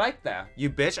 But yeah, I like that. You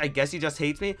bitch, I guess you just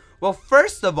hate me? Well,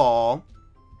 first of all,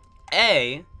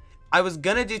 I was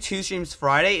gonna do 2 streams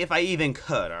Friday if I even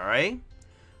could, alright?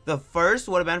 The first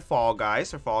would have been Fall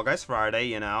Guys, or Fall Guys Friday,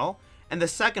 you know? And the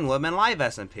second would have been Live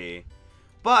SMP.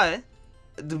 But,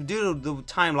 due to the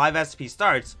time Live SMP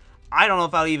starts, I don't know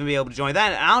if I'll even be able to join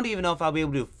that. And I don't even know if I'll be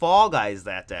able to do Fall Guys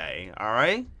that day,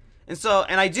 alright? And so,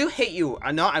 and I do hate you.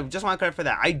 I know, I just want to credit for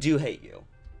that. I do hate you.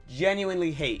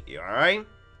 Genuinely hate you, alright?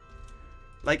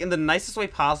 Like, in the nicest way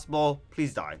possible,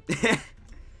 please die.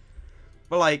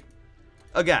 But, like,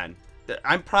 again,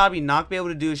 I'm probably not be able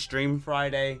to do a stream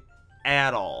Friday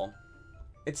at all.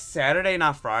 It's Saturday,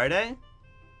 not Friday?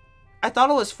 I thought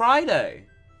it was Friday.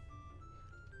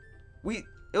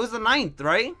 It was the 9th,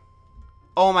 right?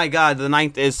 Oh my god, the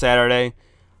 9th is Saturday.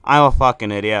 I'm a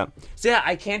fucking idiot. So yeah,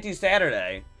 I can't do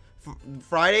Saturday.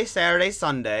 Friday, Saturday,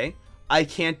 Sunday, I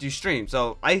can't do stream.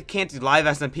 So I can't do live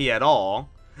SMP at all.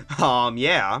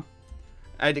 Yeah.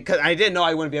 Cause I didn't know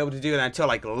I wouldn't be able to do that until,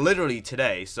 like, literally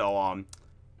today. So,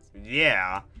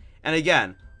 yeah. And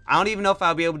again, I don't even know if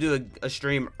I'll be able to do a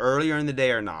stream earlier in the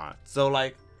day or not. So,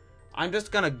 like, I'm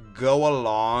just gonna go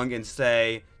along and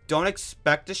say, don't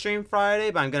expect to stream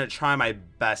Friday, but I'm gonna try my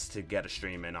best to get a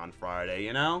stream in on Friday,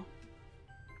 you know?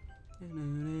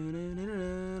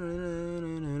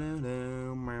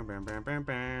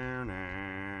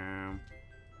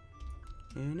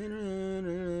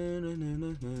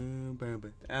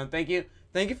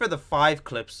 Thank you for the 5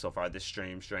 clips so far this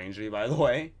stream, strangely, by the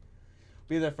way.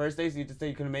 Be the first day, so you just say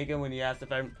you couldn't make it when you asked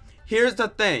if everyone... Here's the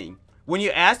thing. When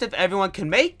you asked if everyone can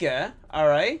make it,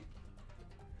 alright?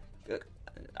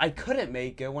 I couldn't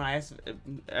make it when I asked if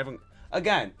everyone...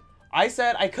 Again, I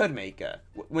said I could make it.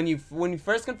 When you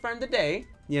first confirmed the day,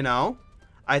 you know,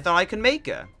 I thought I could make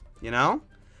it, you know?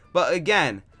 But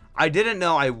again, I didn't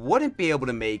know I wouldn't be able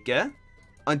to make it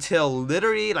until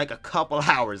literally like a couple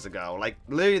hours ago. Like,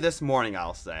 literally this morning,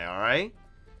 I'll say, alright?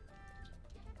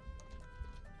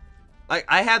 Like,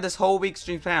 I had this whole week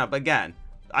stream planned out, but again,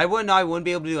 I wouldn't know I wouldn't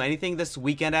be able to do anything this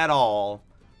weekend at all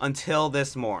until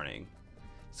this morning.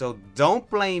 So don't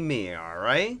blame me,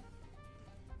 alright?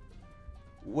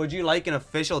 Would you like an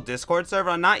official Discord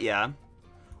server? Not yet.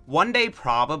 One day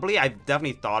probably. I've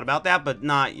definitely thought about that, but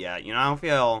not yet. You know, I don't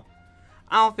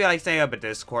feel like setting up a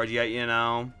Discord yet, you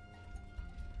know.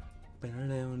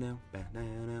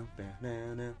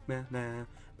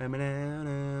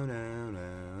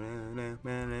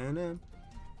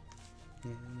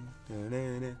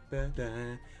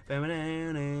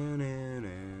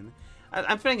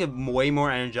 I'm feeling way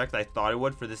more energetic than I thought I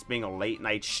would for this being a late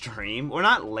night stream. Or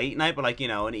not late night, but like, you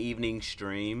know, an evening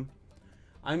stream.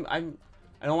 I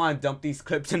don't want to dump these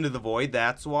clips into the void,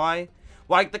 that's why.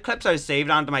 Well, like, the clips are saved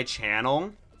onto my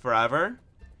channel forever.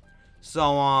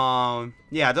 So,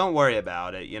 yeah, don't worry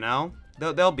about it, you know?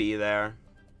 They'll be there.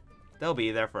 They'll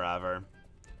be there forever.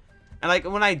 And, like,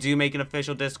 when I do make an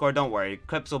official Discord, don't worry.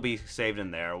 Clips will be saved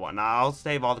in there and whatnot. I'll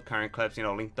save all the current clips, you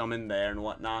know, link them in there and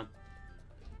whatnot.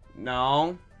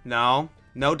 No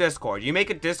Discord. You make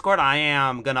a Discord, I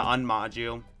am gonna unmod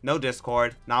you. No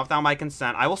Discord. Not without my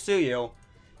consent. I will sue you.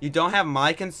 You don't have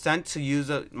my consent to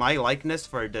use my likeness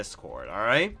for a Discord,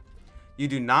 alright? You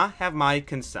do not have my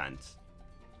consent.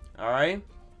 Alright?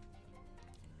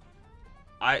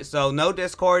 So no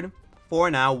Discord for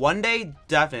now. One day,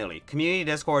 definitely. Community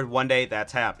Discord, one day,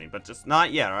 that's happening. But just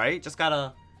not yet, alright? Just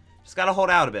gotta hold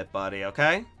out a bit, buddy,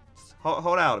 okay? Just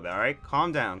hold out a bit, alright?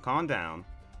 Calm down, calm down.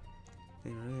 I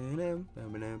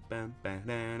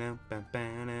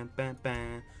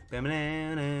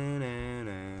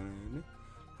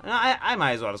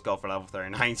might as well just go for level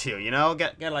 39 too, you know?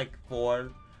 Get like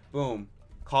 4. Boom.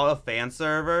 Call it a fan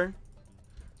server.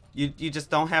 You just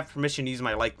don't have permission to use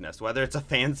my likeness. Whether it's a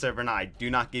fan server or not, I do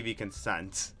not give you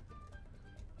consent.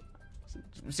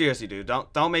 Seriously, dude,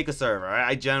 don't make a server. Right?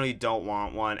 I generally don't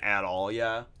want one at all,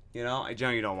 yeah? You know? I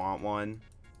generally don't want one.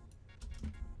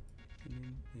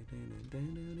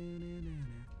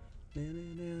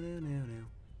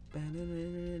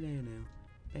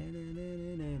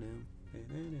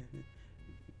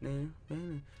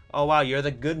 Oh wow, you're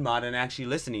the good mod and actually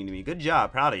listening to me. Good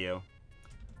job, proud of you.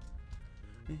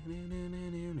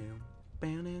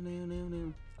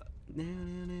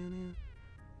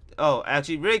 Oh,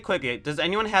 actually, really quickly, does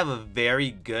anyone have a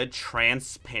very good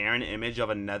transparent image of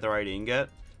a netherite ingot?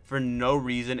 For no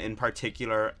reason in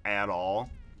particular at all.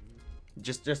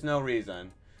 Just no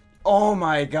reason. Oh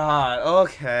my god,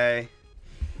 okay.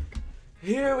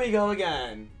 Here we go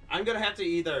again. I'm gonna have to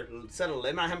either set a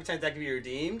limit on how many times that can be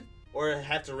redeemed, or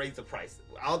have to raise the price.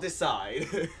 I'll decide.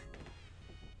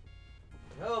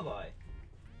 Oh boy.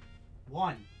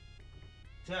 1,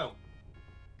 2,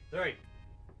 3,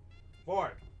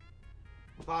 4,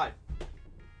 5.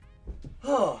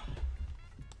 Oh.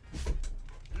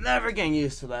 Never getting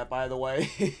used to that, by the way.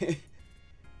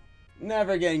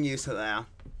 Never getting used to that.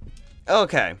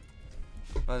 Okay.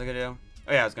 What was I gonna do?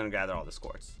 Oh yeah, I was gonna gather all the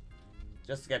quartz.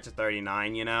 Just to get to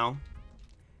 39, you know?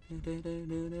 We're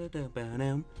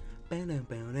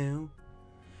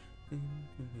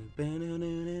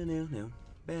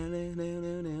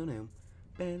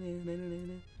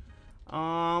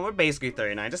basically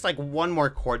 39. Just like one more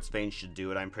quartz vein should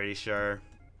do it, I'm pretty sure.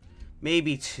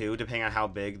 Maybe 2, depending on how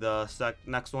big the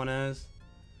next one is.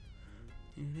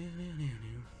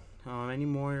 Any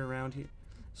more around here?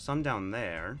 Some down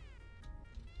there.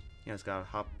 Yeah, it's gotta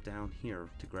hop down here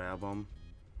to grab them.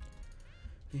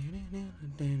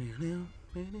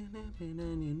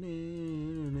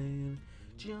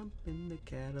 Jump in the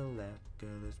Cadillac,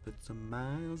 let's put some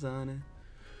miles on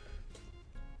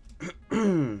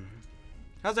it.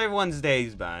 How's everyone's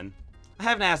days been? I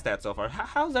haven't asked that so far.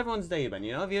 How's everyone's day been?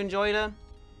 You know, have you enjoyed it?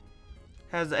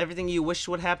 Has everything you wish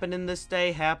would happen in this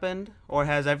day happened? Or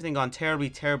has everything gone terribly,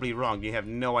 terribly wrong? You have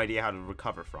no idea how to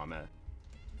recover from it.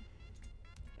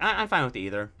 I'm fine with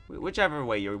either. Whichever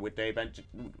way your day went,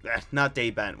 not day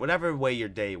bent, whatever way your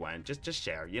day went, just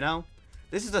share, you know?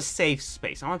 This is a safe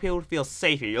space. I want people to feel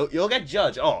safe here. You'll get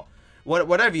judged. Oh,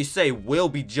 whatever you say will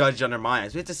be judged under my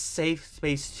eyes. It's a safe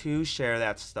space to share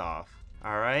that stuff.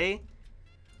 All right?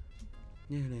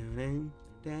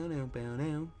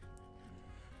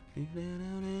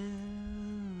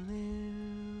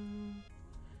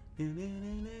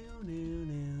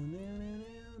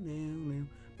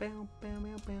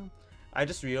 I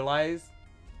just realized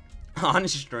on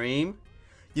stream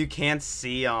you can't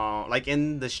see like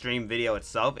in the stream video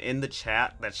itself, in the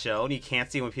chat that showed, you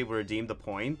can't see when people redeem the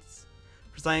points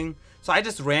for something. So I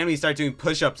just randomly start doing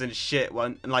push-ups and shit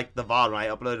when like the VOD, when I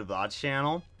uploaded the VOD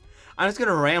channel. I'm just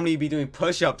gonna randomly be doing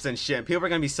push-ups and shit. People are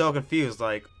gonna be so confused,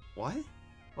 like, what?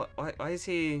 Why is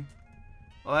he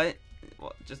why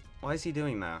is he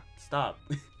doing that? Stop.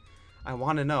 I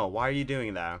wanna know, why are you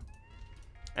doing that?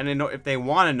 And then if they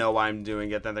want to know why I'm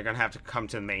doing it, then they're gonna have to come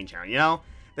to the main channel, you know?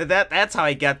 That's how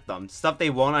I get them. Stuff they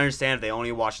won't understand if they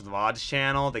only watch the VODs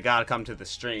channel. They gotta come to the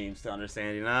streams to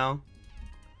understand, you know?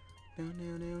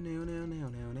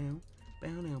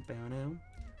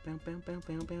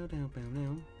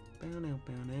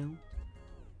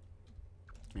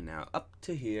 And now up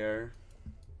to here.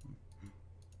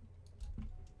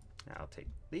 I'll take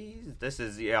these. This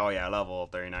is, oh yeah, level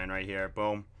 39 right here.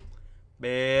 Boom.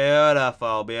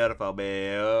 Beautiful, beautiful,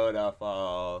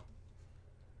 beautiful.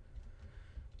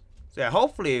 So yeah,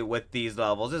 hopefully with these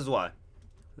levels, this is what?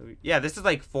 Yeah, this is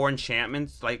like 4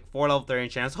 enchantments, like 4 level 30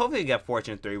 enchantments. Hopefully you get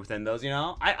Fortune 3 within those, you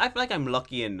know? I feel like I'm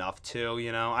lucky enough to,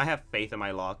 you know? I have faith in my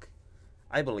luck.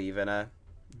 I believe in it.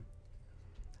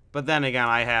 But then again,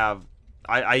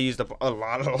 I used up a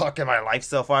lot of luck in my life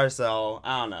so far, so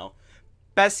I don't know.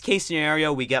 Best case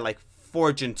scenario, we get like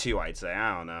Fortune 2, I'd say.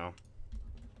 I don't know.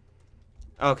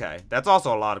 Okay, that's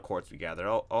also a lot of quartz we gathered.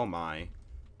 Oh my.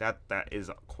 That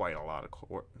is quite a lot of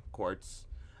quartz.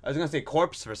 I was gonna say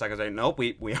corpse for a second. Like, nope,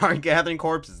 we aren't gathering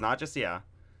corpses. Not just yet.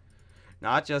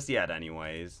 Not just yet,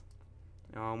 anyways.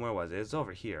 Where was it? It's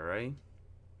over here, right?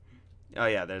 Oh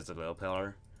yeah, there's the little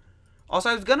pillar.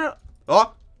 Also, I was gonna.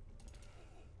 Oh.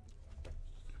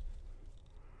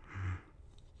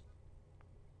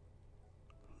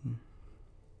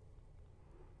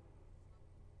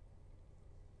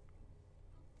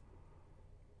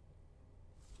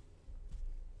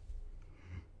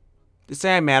 To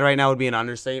say I'm mad right now would be an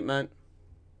understatement.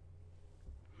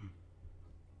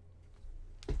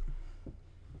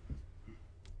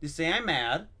 To say I'm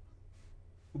mad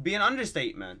would be an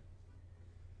understatement.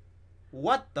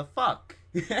 What the fuck?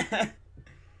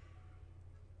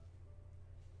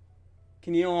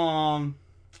 Can you,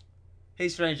 hey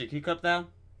stranger, can you clip that?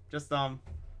 Just,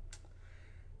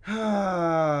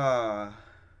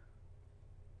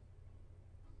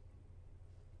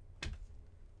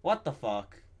 what the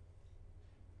fuck?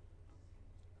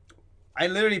 I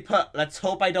literally put, let's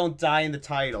hope I don't die in the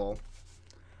title.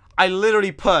 I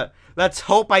literally put, let's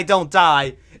hope I don't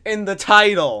die in the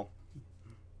title.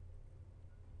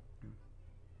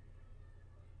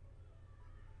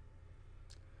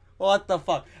 What the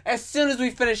fuck? As soon as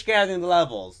we finish gathering the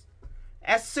levels.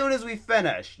 As soon as we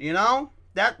finish, you know?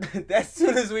 As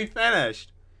soon as we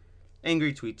finished.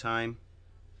 Angry tweet time.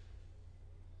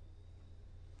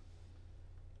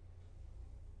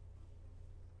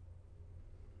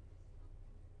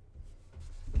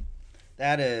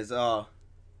 That is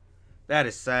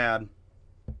sad.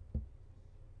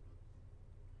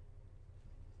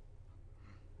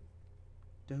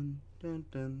 Dun, dun,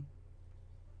 dun.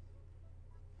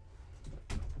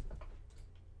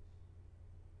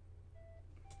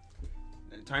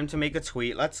 Time to make a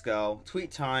tweet. Let's go. Tweet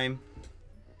time.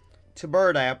 To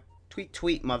Bird app. Tweet,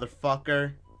 tweet,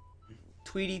 motherfucker.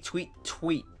 Tweety, tweet,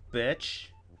 tweet, bitch.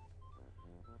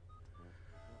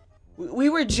 We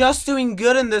were just doing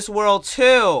good in this world,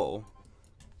 too.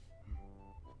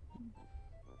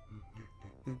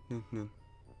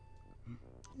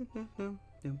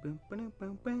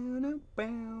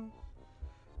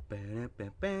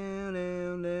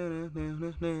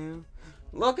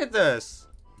 Look at this.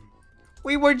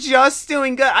 We were just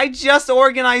doing good. I just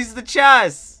organized the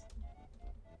chess.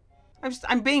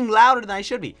 I'm being louder than I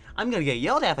should be. I'm gonna get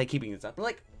yelled at by keeping this up. I'm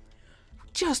like,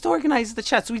 just organized the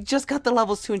chess. We just got the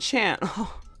levels to enchant.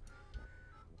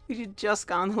 We just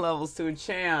got the levels to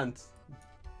enchant.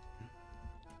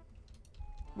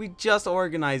 We just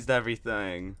organized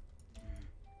everything.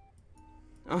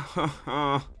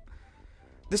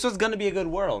 This was gonna be a good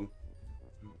world.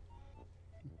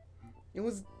 It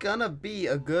was gonna be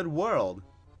a good world.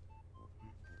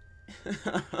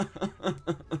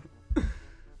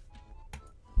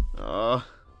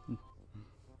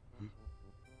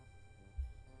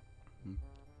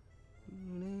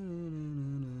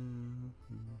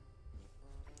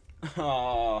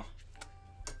 Oh,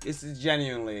 this is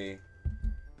genuinely.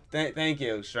 Thank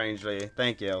you, strangely.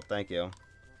 Thank you.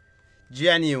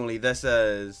 Genuinely, this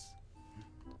is.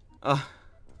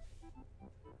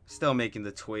 Still making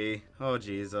the twee. Oh,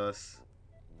 Jesus.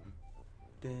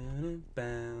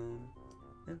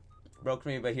 Broke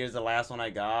me, but here's the last one I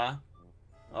got.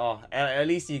 Oh, at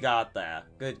least you got that.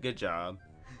 Good job.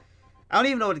 I don't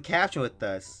even know what to caption with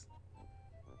this.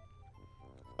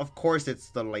 Of course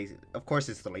it's the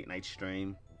late night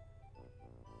stream.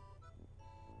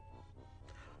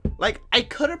 Like, I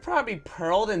could have probably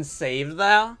pearled and saved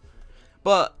that,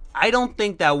 but I don't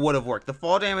think that would have worked. The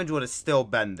fall damage would have still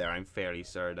been there, I'm fairly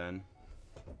certain.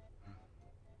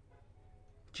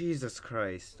 Jesus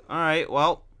Christ. Alright,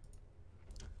 well.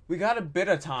 We got a bit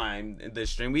of time in this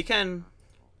stream. We can...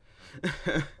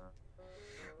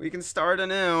 we can start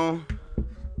anew.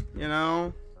 You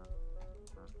know?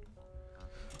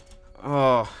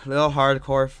 Oh, LilJ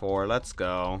Hardcore 4. Let's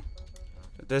go.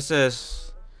 This is...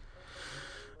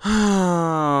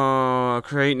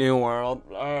 create new world.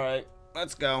 Alright.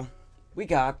 Let's go. We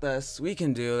got this. We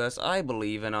can do this. I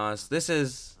believe in us. This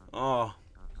is... Oh.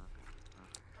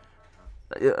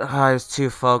 I was too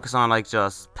focused on, like,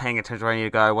 just paying attention where I need to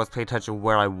go. I wasn't paying attention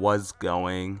where I was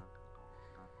going.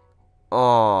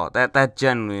 Oh, that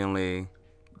genuinely...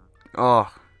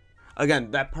 Oh.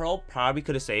 Again, that pearl probably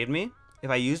could have saved me. If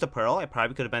I used a pearl, I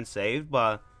probably could have been saved,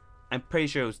 but I'm pretty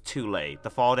sure it was too late. The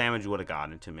fall damage would have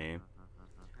gotten to me.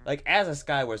 Like, as a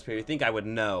Skywars player, you think I would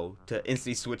know to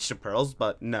instantly switch to pearls,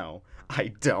 but no,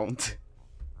 I don't.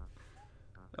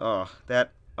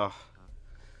 That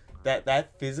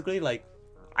physically, like,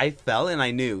 I fell and I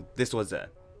knew this was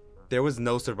it. There was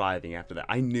no surviving after that.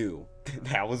 I knew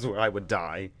that was where I would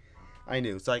die. I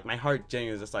knew. So, like, my heart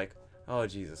genuinely was just like, oh,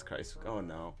 Jesus Christ. Oh,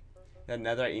 no.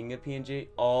 Another ingot PNG.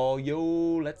 Oh, yo,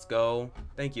 let's go.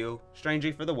 Thank you,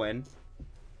 Strangey, for the win.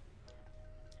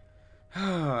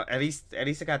 at least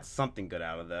I got something good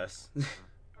out of this.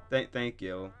 Thank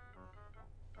you.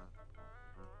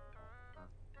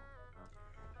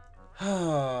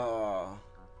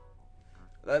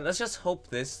 Let's just hope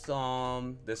this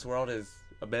world is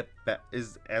a bit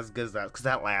is as good as that, because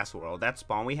that last world, that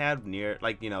spawn we had near,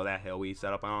 like, you know, that hill we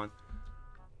set up on.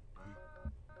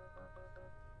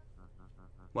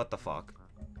 What the fuck?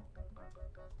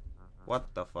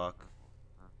 What the fuck?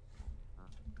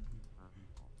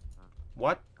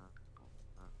 What?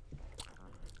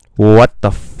 What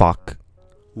the fuck?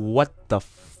 What the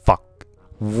fuck?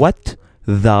 What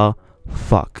the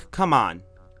fuck? Come on.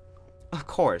 Of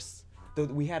course.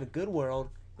 We had a good world.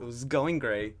 It was going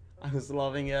great. I was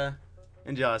loving it.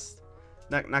 And just...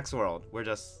 next world. We're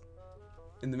just...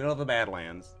 in the middle of the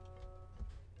Badlands.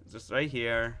 It's just right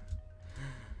here.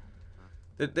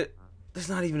 There's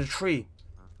not even a tree.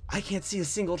 I can't see a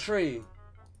single tree.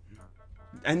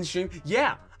 End stream?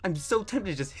 Yeah! I'm so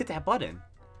tempted to just hit that button.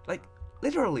 Like,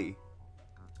 literally.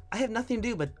 I have nothing to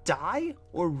do but die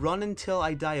or run until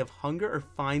I die of hunger or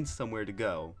find somewhere to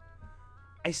go.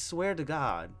 I swear to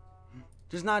God.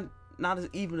 There's not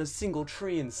even a single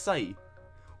tree in sight.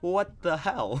 What the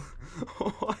hell?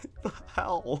 What the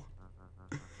hell?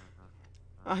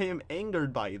 I am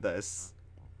angered by this.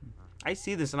 I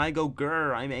see this and I go,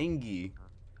 grr, I'm angry.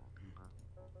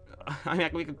 I mean,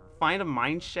 we could find a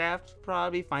mine shaft,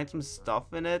 probably, find some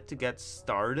stuff in it to get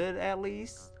started at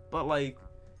least. But like,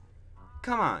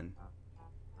 come on.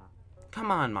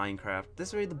 Come on, Minecraft. This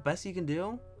is really the best you can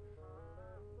do?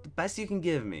 The best you can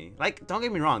give me. Like, don't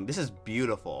get me wrong, this is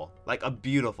beautiful. Like, a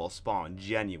beautiful spawn,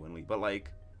 genuinely. But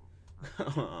like,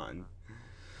 come on.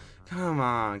 Come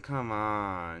on, come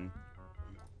on.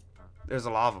 There's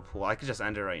a lava pool. I could just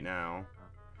end it right now.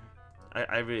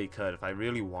 I really could. If I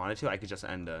really wanted to, I could just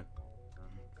end it.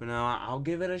 But no, I'll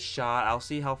give it a shot. I'll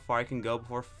see how far I can go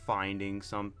before finding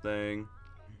something.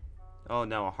 Oh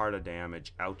no, a heart of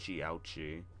damage. Ouchie,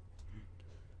 ouchie.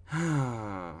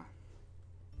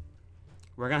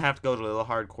 We're gonna have to go to LilJ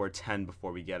Hardcore 10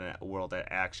 before we get a world that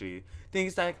actually...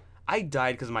 Things like, I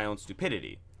died because of my own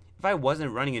stupidity. If I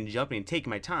wasn't running and jumping and taking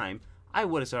my time, I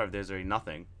would have survived. There's already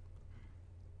nothing.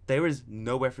 There was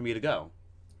nowhere for me to go.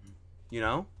 You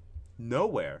know?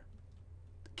 Nowhere.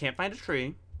 Can't find a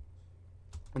tree.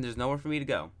 And there's nowhere for me to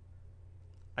go.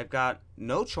 I've got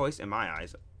no choice in my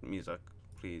eyes. Music,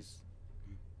 please.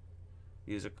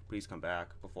 Music, please come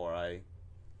back before I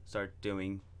start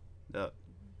doing the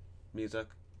music.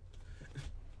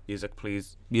 Music,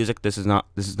 please. Music, this is not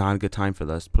a good time for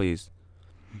this, please.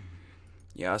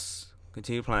 Yes.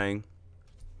 Continue playing.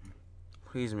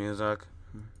 Please, music.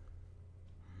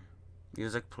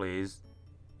 Music, please.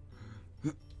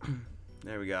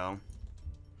 There we go.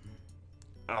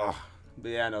 Oh, but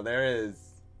yeah, no, there is.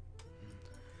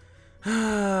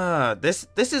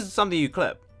 This is something you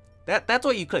clip. That's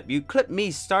what you clip. You clip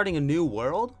me starting a new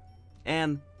world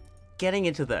and getting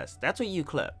into this. That's what you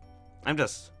clip. I'm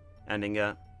just ending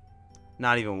it.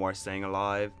 Not even worth staying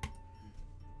alive.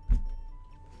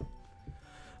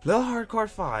 LilJ Hardcore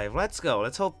 5. Let's go.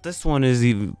 Let's hope this one is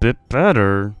even a bit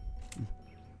better.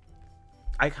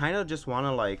 I kind of just want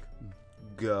to like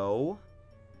go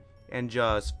and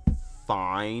just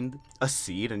find a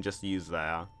seed and just use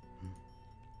that.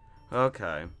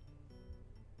 Okay.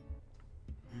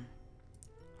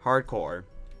 Hardcore.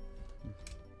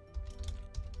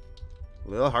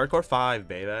 LilJ Hardcore 5,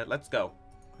 baby. Let's go.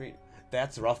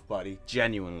 That's rough, buddy.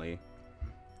 Genuinely.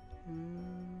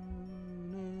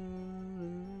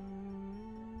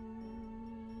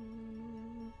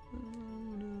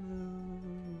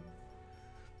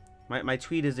 My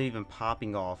tweet isn't even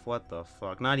popping off. What the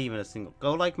fuck? Not even a single.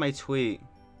 Go like my tweet.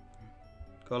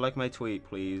 Go like my tweet,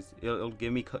 please. It'll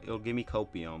give me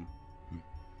copium.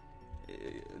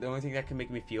 The only thing that can make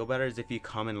me feel better is if you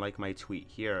come and like my tweet.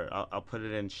 Here, I'll put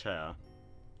it in share.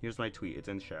 Here's my tweet. It's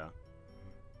in share.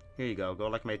 Here you go. Go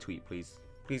like my tweet, please.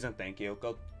 Please and thank you.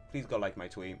 Please go like my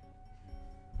tweet.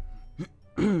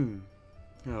 Oh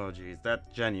jeez,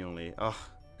 that genuinely. Ugh.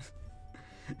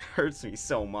 It hurts me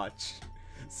so much.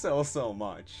 So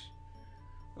much.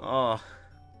 Oh.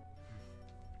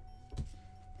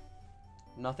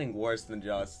 Nothing worse than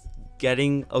just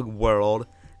getting a world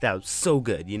that was so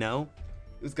good, you know?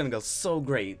 It was gonna go so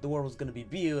great. The world was gonna be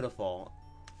beautiful.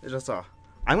 It's just I'm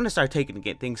gonna start taking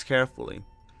things carefully.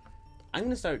 I'm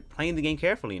gonna start playing the game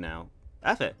carefully now.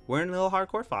 F it. We're in LilJ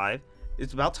Hardcore 5.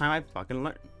 It's about time I fucking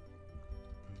learn.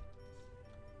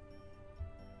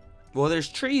 Well, there's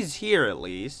trees here at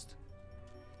least.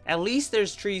 At least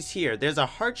there's trees here. There's a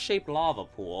heart-shaped lava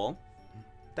pool.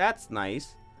 That's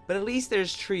nice. But at least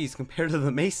there's trees compared to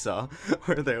the mesa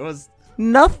where there was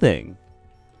nothing.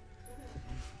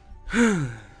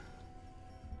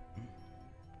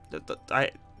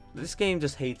 This game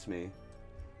just hates me.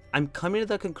 I'm coming to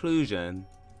the conclusion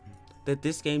that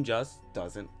this game just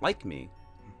doesn't like me.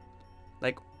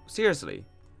 Like, seriously.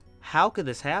 How could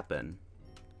this happen?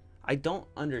 I don't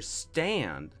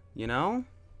understand, you know?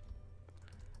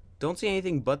 Don't see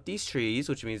anything but these trees,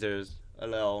 which means there's a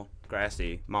little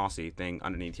grassy, mossy thing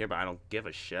underneath here, but I don't give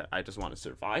a shit. I just want to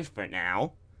survive for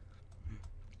now.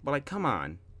 But like, come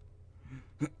on.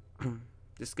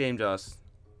 This game just,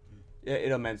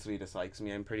 it immensely dislikes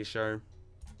me, I'm pretty sure.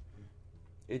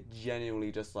 It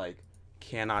genuinely just like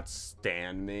cannot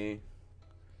stand me.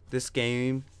 This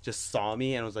game just saw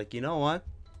me and was like, you know what?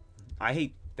 I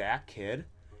hate that kid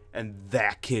and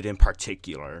that kid in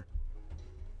particular.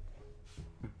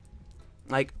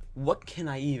 Like, what can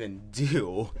I even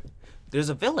do? There's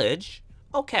a village.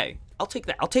 Okay, I'll take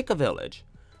that. I'll take a village.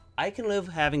 I can live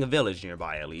having a village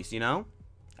nearby at least, you know?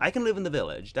 I can live in the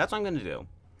village. That's what I'm going to do.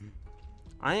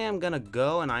 I am going to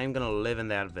go and I am going to live in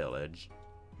that village.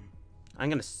 I'm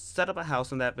going to set up a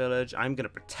house in that village. I'm going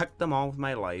to protect them all with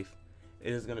my life.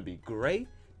 It is going to be great.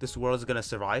 This world is going to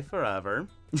survive forever.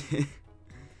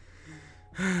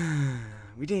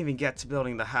 We didn't even get to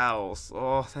building the house.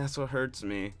 Oh, that's what hurts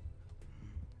me.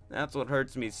 That's what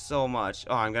hurts me so much.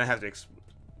 Oh, I'm going to have to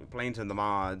explain to the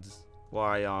mods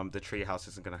why the treehouse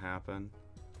isn't going to happen.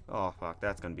 Oh, fuck.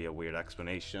 That's going to be a weird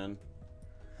explanation.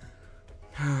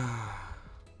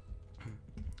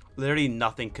 Literally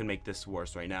nothing can make this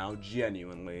worse right now.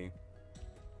 Genuinely.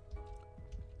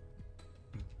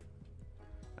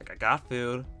 Like, I got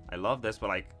food. I love this, but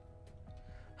like...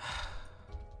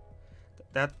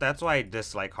 That's why I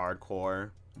dislike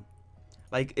hardcore.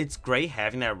 Like, it's great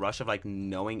having that rush of, like,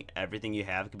 knowing everything you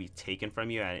have could be taken from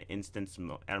you at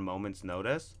a moment's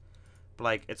notice. But,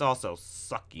 like, it's also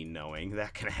sucky knowing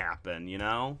that can happen, you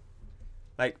know?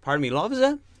 Like, part of me loves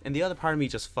it, and the other part of me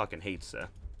just fucking hates it.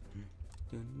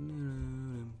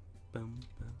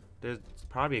 There's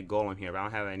probably a golem here, but I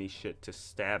don't have any shit to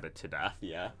stab it to death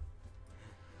yet.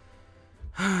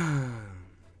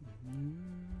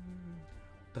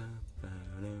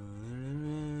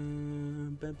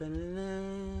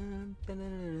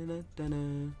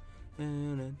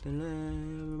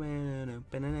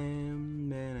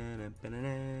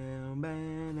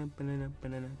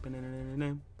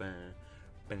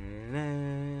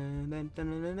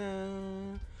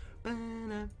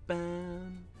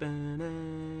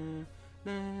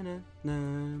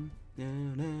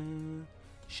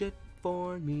 Shit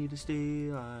for me to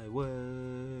steal, I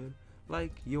would.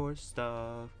 Like your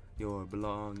stuff, your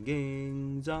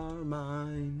belongings are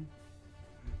mine.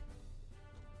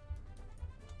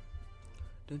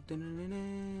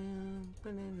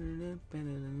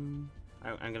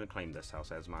 I'm gonna claim this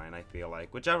house as mine, I feel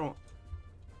like. Whichever one.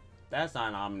 That's not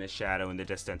an ominous shadow in the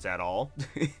distance at all.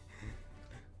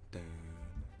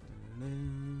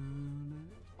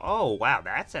 Oh, wow,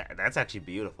 that's actually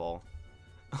beautiful.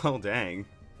 Oh, dang.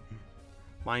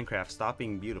 Minecraft, stop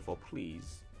being beautiful,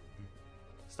 please.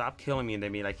 Stop killing me and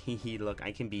then be like, hee hee, look,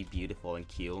 I can be beautiful and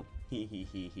cute. Hee hee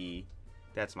hee hee.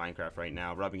 That's Minecraft right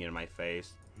now, rubbing it in my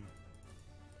face.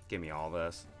 Give me all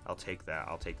this. I'll take that.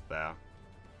 I'll take that.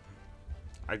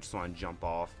 I just want to jump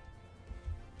off.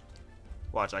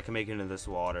 Watch, I can make it into this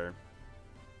water.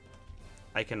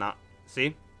 I cannot.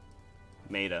 See?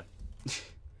 Made it.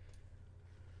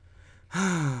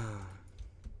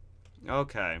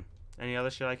 Okay. Any other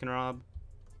shit I can rob?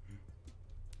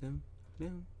 I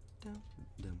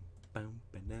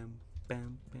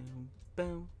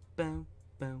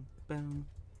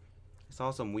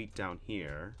saw some wheat down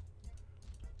here.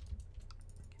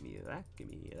 Give me that, give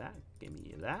me that, give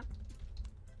me that.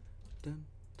 Dun,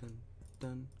 dun,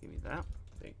 dun. Give me that.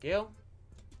 Thank you.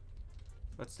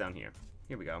 What's down here?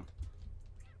 Here we go.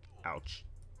 Ouch.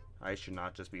 I should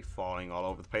not just be falling all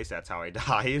over the place. That's how I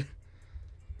died.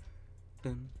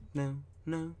 Dun, no,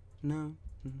 no, no.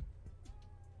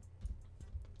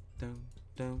 Dun,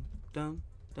 dun, dun,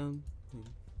 dun,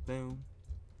 dun.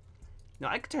 Now,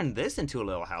 I could turn this into a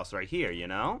little house right here, you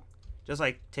know? Just,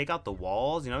 like, take out the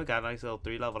walls, you know? Got a nice little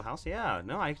 3-level house. Yeah,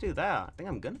 no, I could do that. I think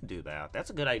I'm gonna do that. That's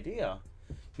a good idea.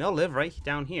 No, live right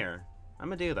down here. I'm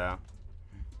gonna do that.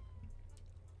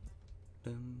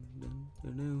 Dun, dun,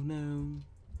 dun, dun, dun.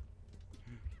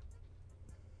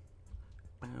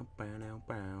 Bow, bow, bow,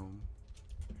 bow.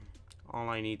 All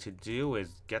I need to do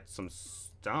is get some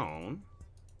stone.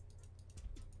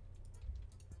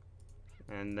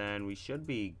 And then we should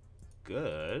be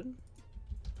good.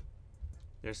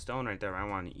 There's stone right there. I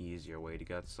want an easier way to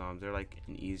get some. Is there like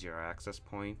an easier access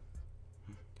point?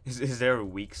 Is there a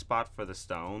weak spot for the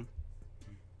stone?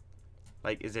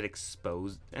 Like, is it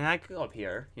exposed? And I could go up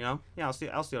here, you know? Yeah,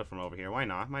 I'll steal it from over here. Why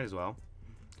not? Might as well.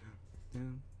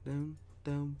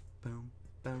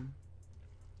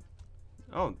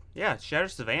 Oh, yeah,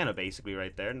 Shattered Savannah basically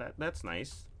right there. That's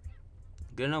nice.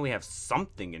 Good to know we have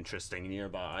something interesting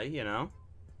nearby, you know?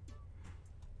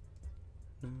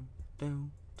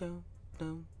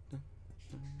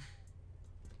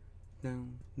 No,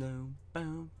 no,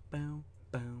 bow, bow,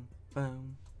 bow, bow.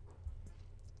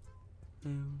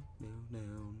 No, no,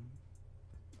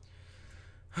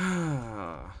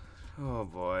 no. Oh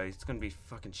boy, it's gonna be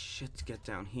fucking shit to get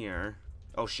down here.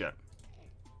 Oh shit.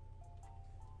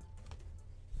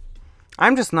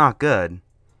 I'm just not good.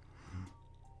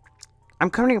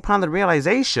 I'm coming upon the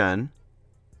realization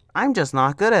I'm just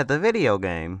not good at the video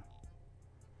game.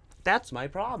 That's my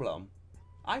problem.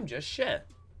 I'm just shit.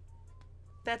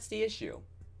 That's the issue.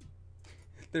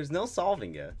 There's no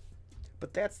solving it.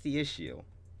 But that's the issue.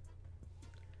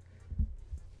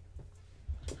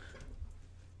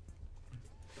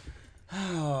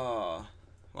 Well,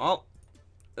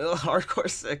 Hardcore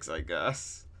 6, I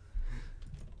guess.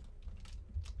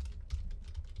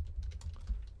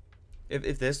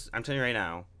 If this, I'm telling you right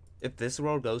now, if this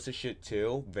world goes to shit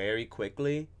too, very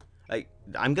quickly, like,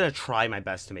 I'm gonna try my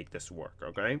best to make this work,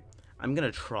 okay? I'm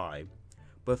gonna try.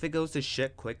 But if it goes to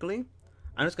shit quickly,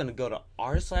 I'm just gonna go to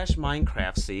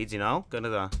r/Minecraft seeds, you know? Go to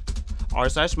the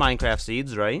r/Minecraft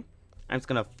seeds, right? I'm just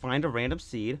gonna find a random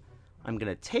seed. I'm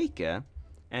gonna take it,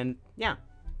 and yeah,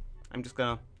 I'm just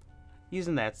gonna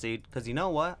using that seed, because you know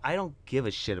what? I don't give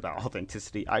a shit about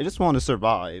authenticity. I just want to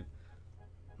survive.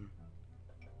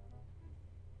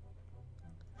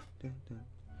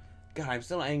 God, I'm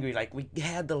still angry. Like, we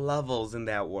had the levels in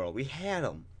that world. We had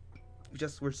them. We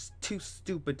just were too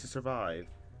stupid to survive.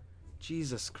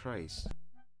 Jesus Christ.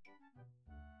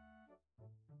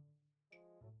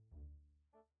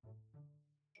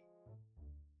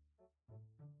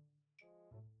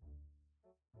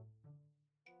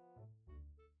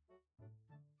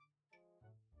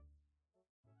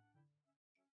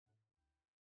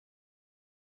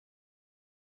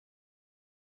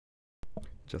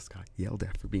 Just got yelled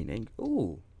at for being angry.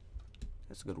 Ooh,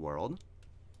 that's a good world.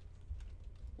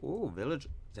 Ooh, village.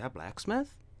 Is that a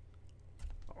blacksmith?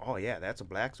 Oh yeah, that's a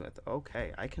blacksmith.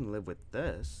 Okay, I can live with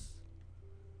this.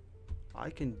 I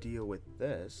can deal with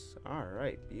this.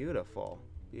 Alright, beautiful.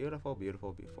 Beautiful,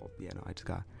 beautiful, beautiful. Yeah, no, I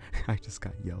just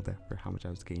got yelled at for how much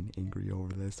I was getting angry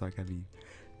over this, so I gotta be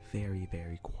very,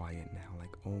 very quiet now.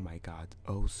 Like, oh my god,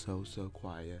 oh so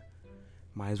quiet.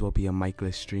 Might as well be a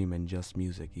micless stream and just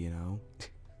music, you know?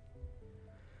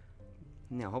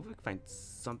 Now, hopefully we can find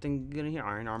something good in here.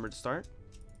 Iron armor to start.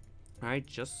 Alright,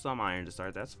 just some iron to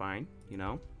start. That's fine. You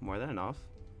know, more than enough.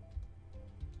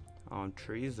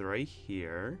 Trees right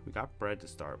here. We got bread to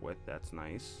start with. That's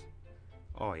nice.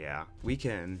 Oh, yeah. We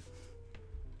can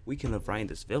live right in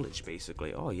this village,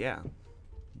 basically. Oh, yeah.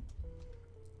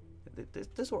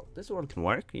 This world can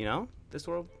work, you know? This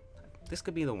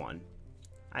could be the one.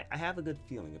 I have a good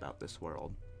feeling about this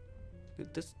world.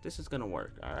 This is gonna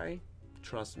work, alright?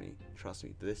 Trust me,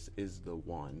 this is the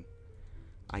one.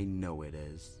 I know it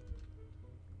is.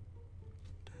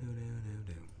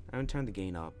 I'm gonna turn the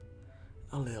gain up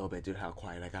a little bit, dude, how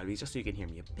quiet I gotta be, just so you can hear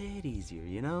me a bit easier,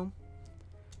 you know?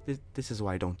 This is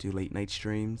why I don't do late night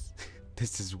streams.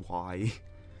 This is why.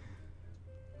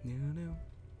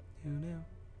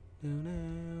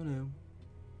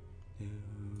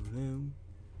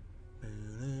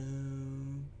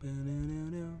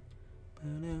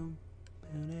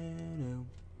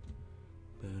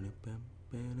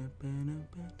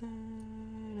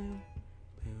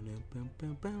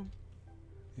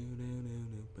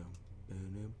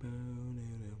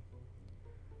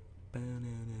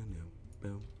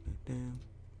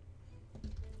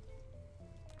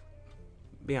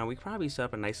 Yeah, we probably set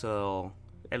up a nice little,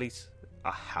 at least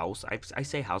a house. I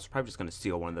say house, we're probably just gonna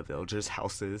steal one of the villagers'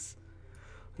 houses.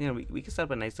 You know, we can set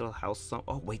up a nice little house.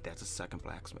 Oh wait, that's a second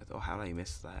blacksmith. Oh, how did I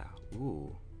miss that?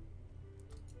 Ooh,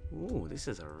 this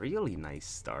is a really nice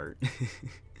start.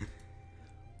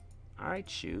 Alright,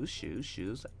 shoes.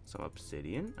 Some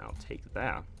obsidian. I'll take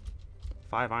that.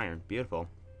 5 iron. Beautiful.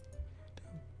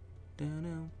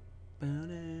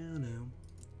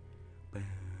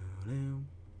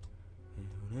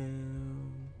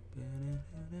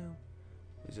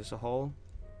 Is this a hole?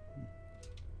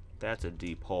 That's a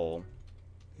deep hole.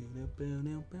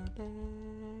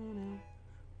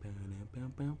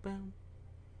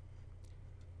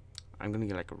 I'm gonna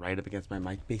get like right up against my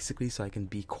mic basically so I can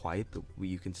be quiet but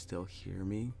you can still hear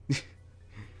me.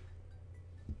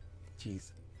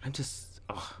 Jeez, I'm just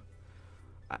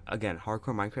again,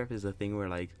 hardcore Minecraft is a thing where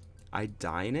like I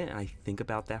die in it and I think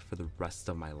about that for the rest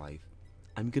of my life.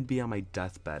 I'm gonna be on my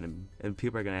deathbed and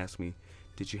people are gonna ask me,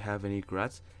 did you have any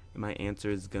regrets? And my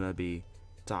answer is gonna be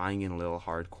dying in Lil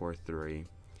Hardcore 3.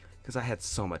 Because I had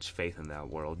so much faith in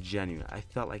that world, genuine. I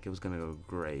felt like it was gonna go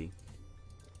great.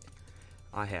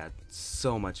 I had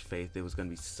so much faith it was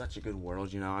gonna be such a good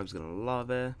world, you know, I was gonna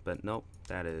love it, but nope,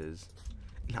 that is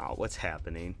not what's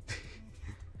happening.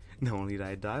 Not only did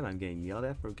I die, but I'm getting yelled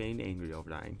at for getting angry over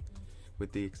dying.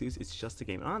 With the excuse, it's just a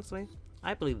game. Honestly,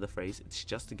 I believe the phrase, it's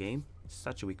just a game, is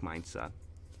such a weak mindset.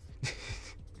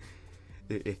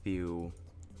 if you're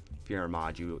a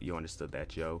mod, you understood that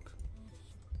joke.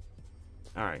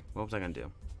 Alright, what was I gonna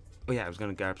do? Oh yeah, I was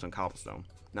gonna grab some cobblestone.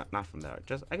 Not from there.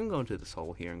 Just I can go into this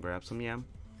hole here and grab some, yeah.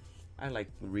 I like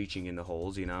reaching into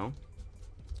holes, you know.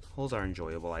 Holes are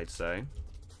enjoyable, I'd say.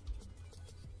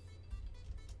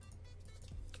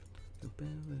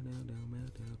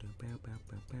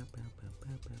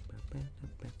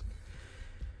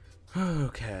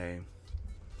 Okay.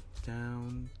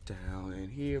 Down,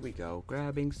 and here we go.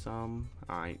 Grabbing some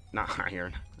not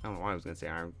iron. I don't know why I was gonna say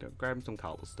iron. Grabbing some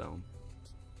cobblestone.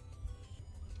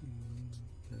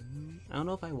 I don't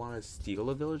know if I want to steal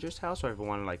a villager's house or if I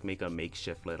want to like make a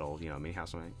makeshift little, you know, mini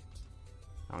house.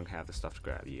 I don't have the stuff to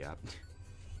grab yet.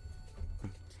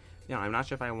 Yeah, I'm not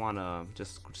sure if I want to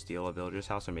just steal a villager's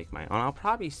house or make my own. I'll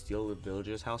probably steal a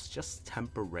villager's house just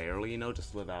temporarily, you know,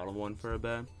 just live out of one for a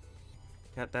bit.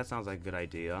 That sounds like a good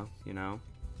idea, you know.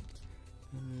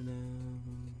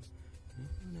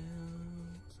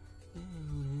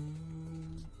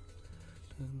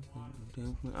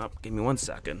 Oh, give me 1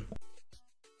 second.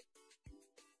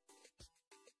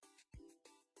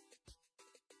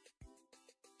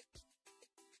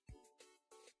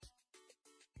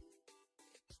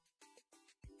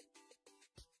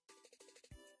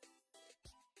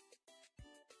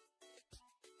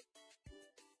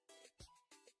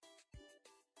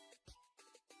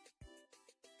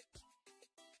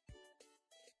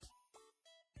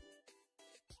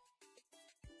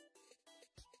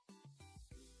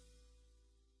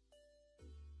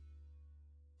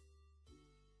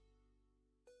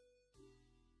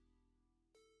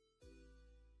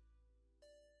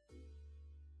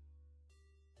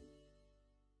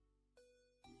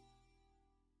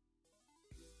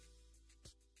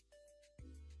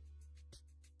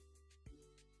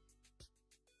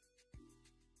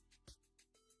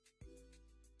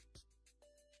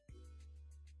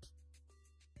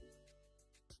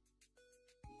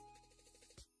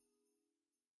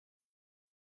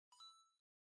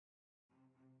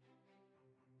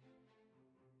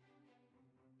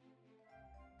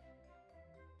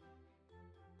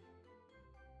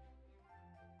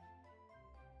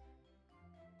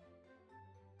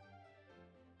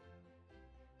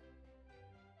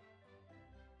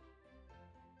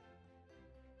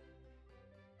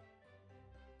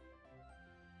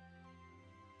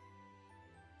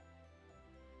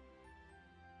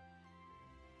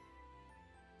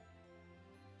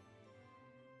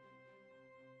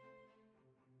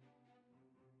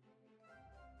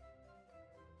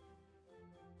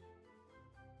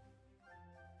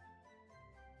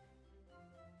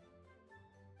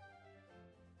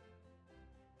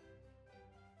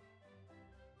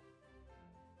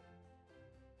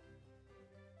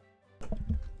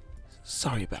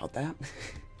 Sorry about that.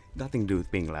 Nothing to do with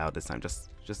being loud this time, just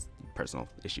personal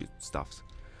issue stuff.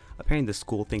 Apparently the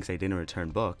school thinks I didn't return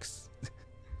books.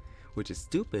 Which is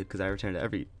stupid because I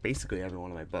returned basically every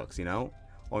one of my books, you know?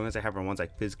 Only ones I have are ones I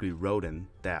physically wrote in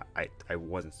that I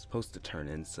wasn't supposed to turn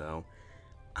in, so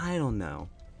I don't know.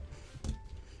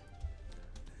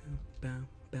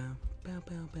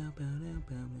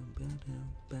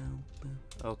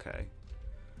 Okay.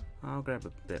 I'll grab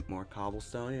a bit more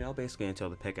cobblestone, you know, basically until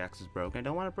the pickaxe is broken. I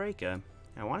don't want to break it.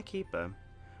 I want to keep it.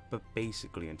 But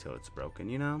basically until it's broken,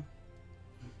 you know?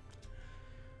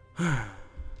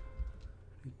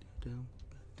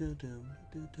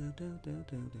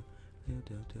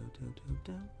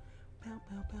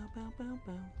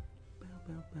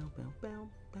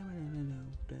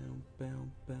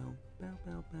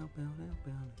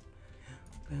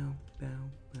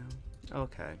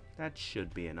 Okay, that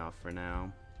should be enough for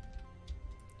now.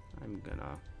 I'm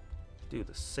gonna do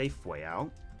the safe way out.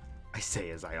 I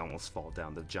say as I almost fall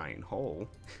down the giant hole.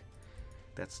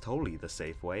 That's totally the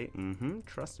safe way.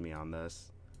 Trust me on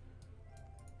this.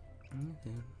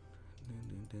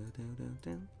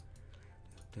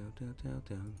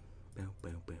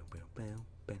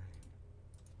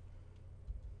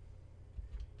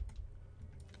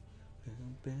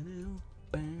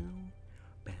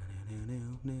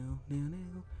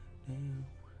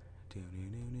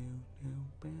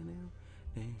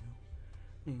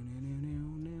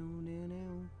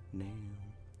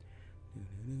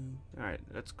 Alright,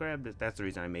 let's grab this. That's the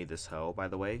reason I made this hoe, by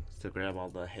the way, to grab all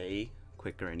the hay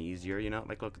quicker and easier, you know?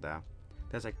 Like, look at that.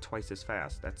 That's like twice as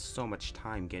fast. That's so much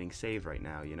time getting saved right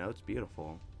now, you know? It's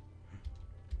beautiful.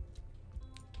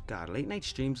 God, late night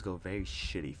streams go very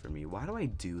shitty for me. Why do I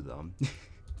do them?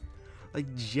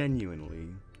 Like, genuinely.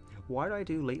 Why do I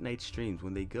do late night streams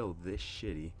when they go this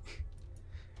shitty?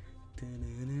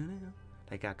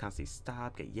 Like I constantly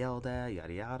stop, get yelled at,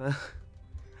 yada yada.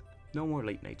 No more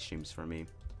late night streams for me.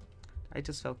 I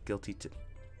just felt guilty to.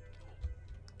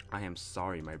 I am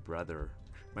sorry, my brother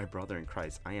in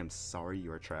Christ. I am sorry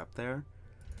you were trapped there,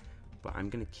 but I'm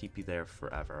gonna keep you there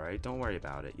forever. Alright, don't worry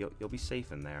about it. You'll be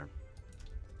safe in there,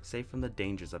 safe from the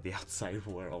dangers of the outside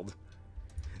world.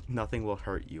 Nothing will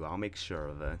hurt you. I'll make sure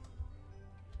of it.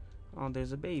 Oh,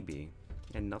 there's a baby,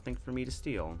 and nothing for me to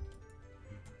steal.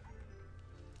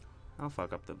 I'll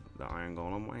fuck up the iron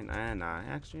golem. Nah,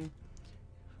 actually,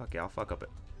 fuck yeah, I'll fuck up it.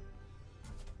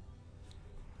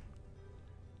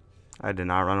 I did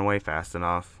not run away fast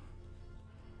enough.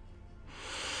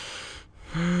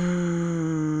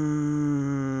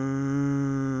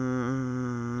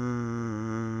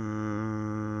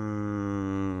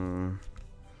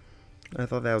 I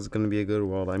thought that was gonna be a good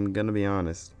world. I'm gonna be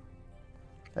honest.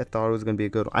 I thought it was gonna be a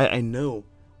good. I know.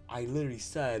 I literally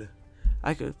said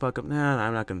I could fuck up. Nah,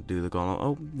 I'm not gonna do the golem.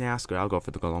 Oh, nah, screw it. I'll go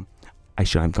for the golem. I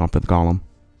shouldn't have gone for the golem.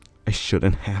 I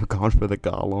shouldn't have gone for the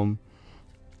golem.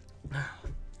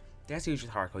 That's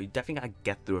usually hardcore. You definitely gotta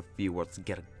get through a few worlds to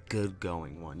get a good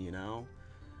going one, you know?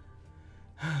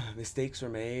 Mistakes were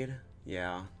made.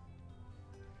 Yeah.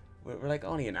 We're like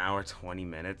only an hour, 20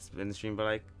 minutes in the stream, but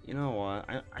like, you know what?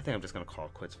 I think I'm just gonna call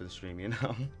it quits for the stream, you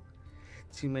know?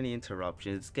 Too many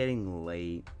interruptions. It's getting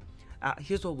late.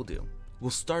 Here's what we'll do. We'll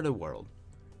start a world.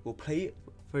 We'll play it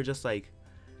for just like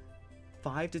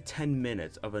 5 to 10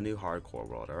 minutes of a new hardcore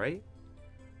world, alright?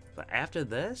 But after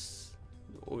this,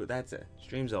 that's it.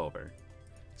 Stream's over.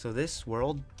 So this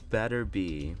world better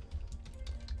be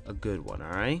a good one,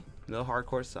 alright? No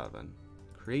hardcore 7.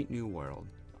 Create new world.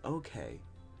 Okay.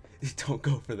 Don't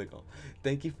go for the goal.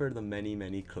 Thank you for the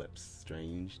many clips,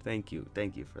 Strange. Thank you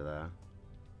for that.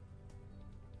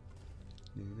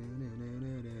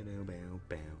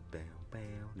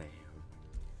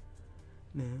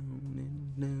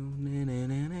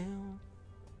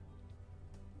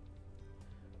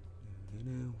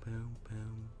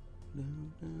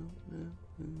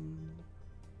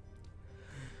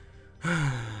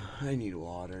 I need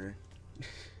water.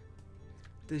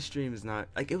 This stream is not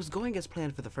like it was going as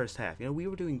planned for the first half. You know, we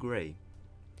were doing great,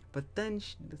 but then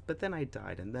I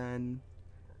died, and then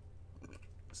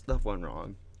stuff went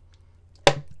wrong.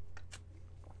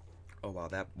 Oh wow,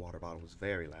 that water bottle was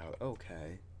very loud.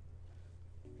 Okay.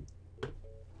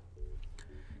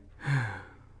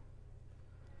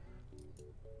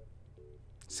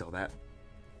 So that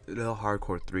little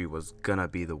hardcore 3 was gonna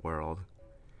be the world.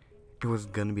 It was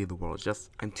gonna be the world. Just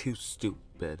I'm too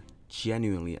stupid.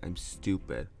 Genuinely, I'm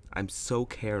stupid. I'm so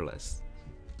careless.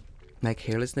 My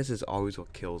carelessness is always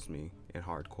what kills me in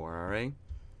hardcore, alright?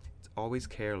 It's always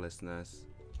carelessness.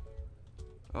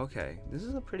 Okay, this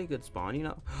is a pretty good spawn, you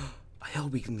know? I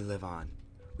hope we can live on.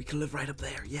 We can live right up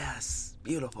there. Yes!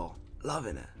 Beautiful.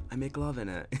 Loving it. I make love in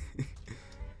it.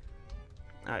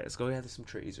 Alright, let's go gather some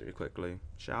trees really quickly.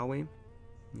 Shall we?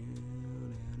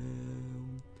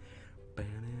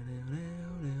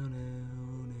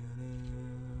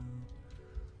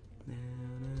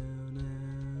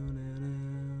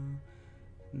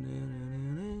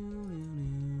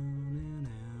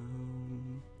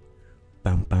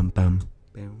 Bum bum bum.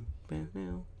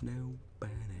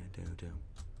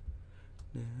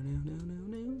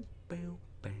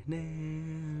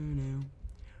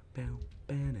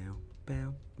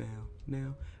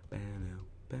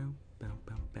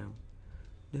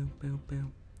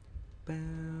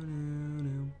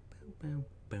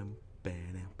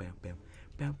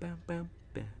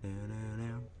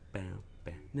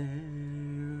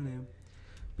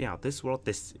 Yeah, this world,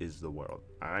 this is the world,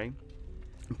 alright?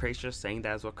 I'm pretty sure saying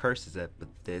that is what curses it, but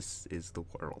this is the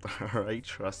world, alright?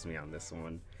 Trust me on this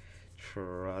one.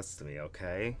 Trust me,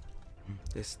 okay?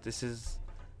 This is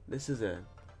it.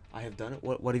 I have done it.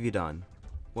 What have you done?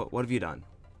 What have you done?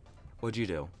 What'd you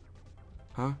do?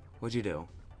 Huh? What'd you do?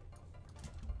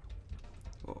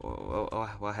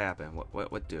 What happened?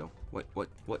 What do?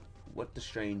 What the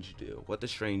strange do? What the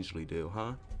strangely do,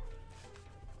 huh?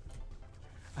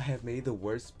 I have made the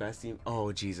worst bestie.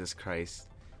 Oh Jesus Christ!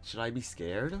 Should I be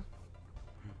scared?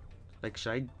 Like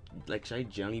should I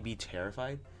generally be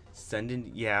terrified? Send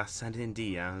in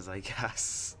DMs. Like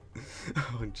yes.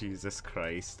 Oh Jesus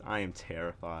Christ! I am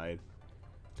terrified.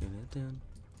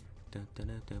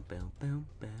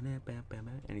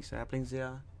 Any saplings?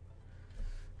 Yeah.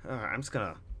 I'm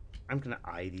gonna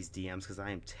eye these DMs because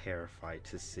I am terrified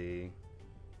to see.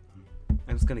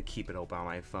 I'm just gonna keep it open on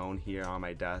my phone here on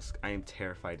my desk. I am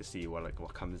terrified to see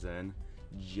what comes in.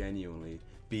 Genuinely,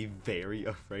 be very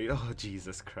afraid. Oh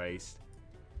Jesus Christ!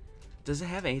 Does it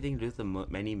have anything to do with the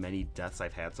many, many deaths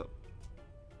I've had? So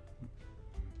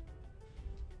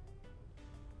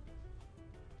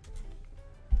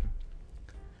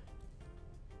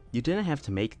you didn't have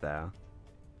to make that.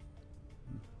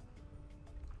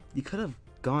 You could have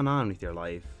gone on with your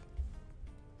life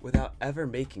without ever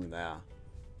making that.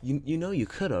 You know you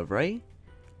could have, right?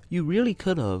 You really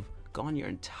could have gone your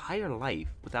entire life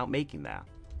without making that.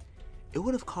 It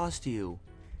would have cost you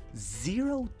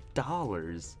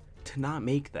 $0 to not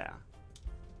make that.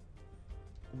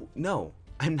 No,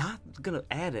 I'm not gonna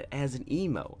add it as an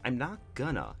emo. I'm not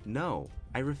gonna. No,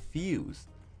 I refuse.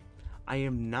 I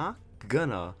am not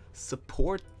gonna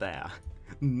support that.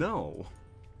 No.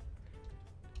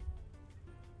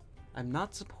 I'm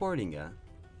not supporting it.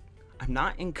 I'm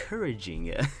not encouraging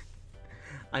it.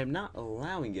 I'm not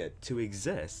allowing it to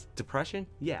exist. Depression?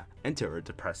 Yeah, enter a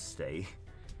depressed state.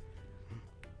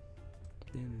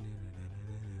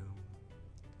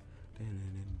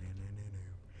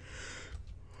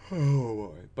 Oh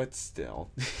boy, but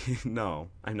still. No,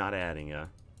 I'm not adding it.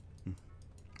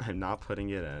 I'm not putting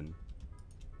it in.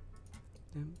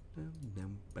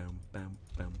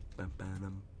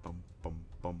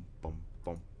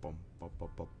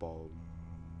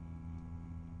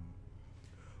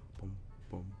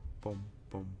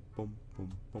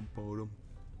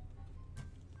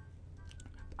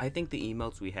 I think the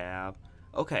emotes we have.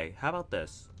 Okay, how about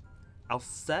this?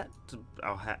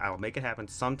 I'll make it happen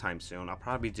sometime soon. I'll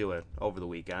probably do it over the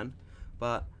weekend,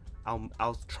 but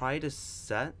I'll try to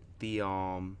set the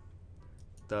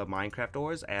Minecraft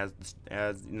doors as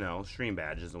you know, stream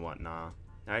badges and whatnot.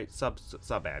 All right, sub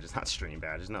badges, not stream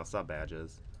badges. No, sub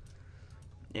badges.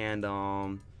 And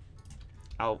I'll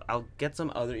get some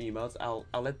other emotes. I'll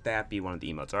let that be one of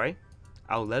the emotes. All right,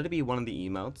 I'll let it be one of the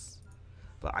emotes,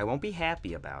 but I won't be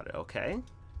happy about it. Okay.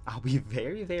 I'll be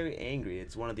very, very angry.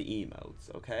 It's one of the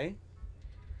emotes, okay?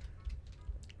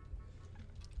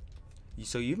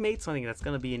 So you've made something that's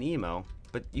gonna be an emo,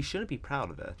 but you shouldn't be proud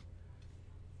of it.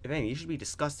 If anything, you should be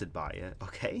disgusted by it,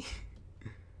 okay?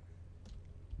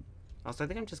 Also, I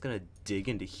think I'm just gonna dig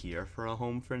into here for a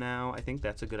home for now. I think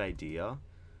that's a good idea.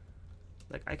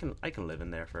 Like, I can live in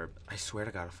there for. I swear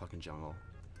to God, a fucking jungle.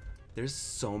 There's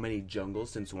so many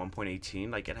jungles since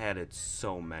 1.18. Like, it added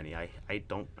so many. I'm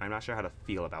not sure how to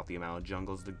feel about the amount of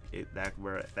jungles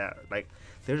like,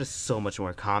 they're just so much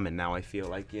more common now. I feel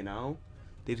like, you know,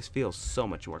 they just feel so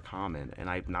much more common, and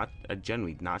I'm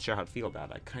genuinely not sure how to feel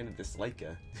about it. I kind of dislike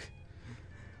it.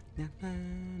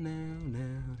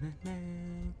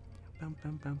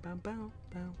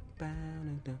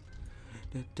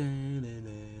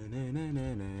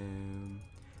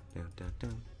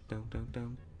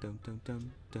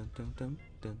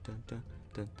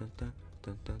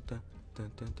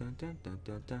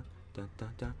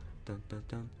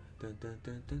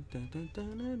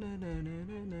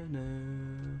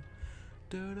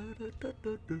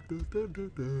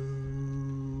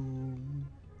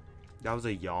 That was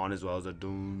a yawn as well as a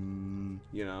doom,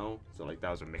 you know? So like that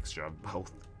was a mixture of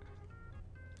both.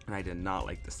 And I did not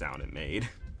like the sound it made.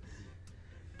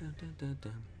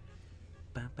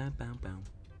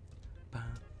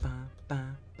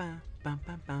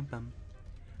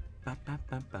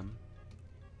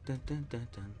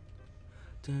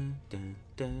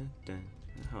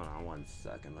 Hold on 1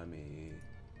 second, let me.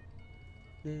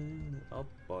 Oh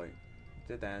boy,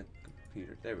 did that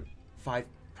computer? There we go. 5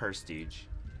 prestige.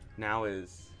 Now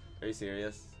is. Are you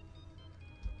serious?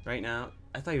 Right now?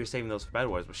 I thought you were saving those for Bed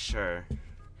Wars, but sure.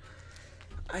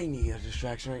 I need a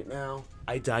distraction right now.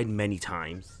 I died many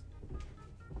times.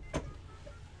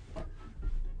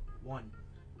 1,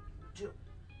 2,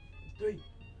 3,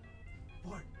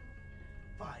 4,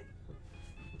 5.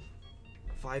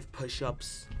 5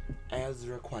 push-ups as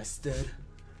requested.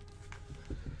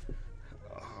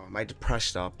 Oh, my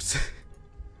depressed ups.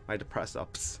 My depressed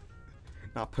ups.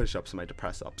 Not push-ups, my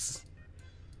depressed ups.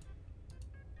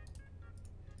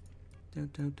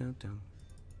 Dun.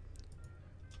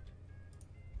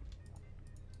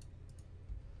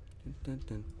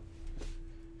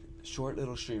 Short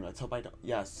little stream. Let's hope I don't.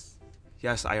 Yes.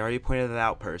 Yes, I already pointed it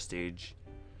out, Prestige.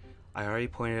 I already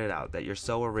pointed it out that you're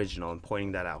so original in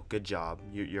pointing that out. Good job.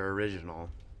 You're original.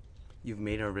 You've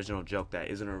made an original joke that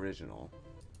isn't original.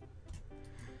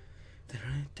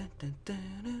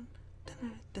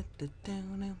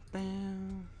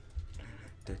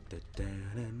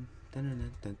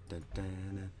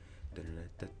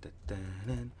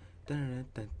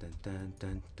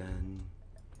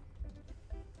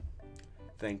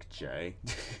 Thank Jay.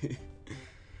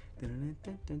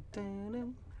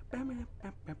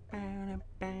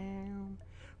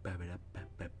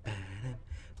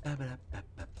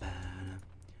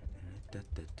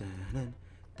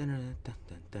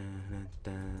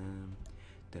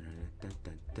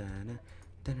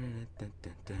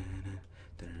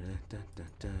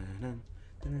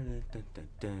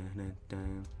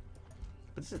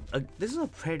 But this is a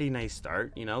pretty nice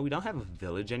start, you know. We don't have a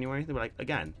village anywhere or anything, but like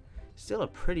again, still a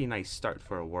pretty nice start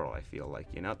for a world. I feel like,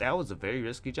 you know, that was a very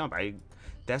risky jump.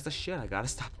 That's the shit I gotta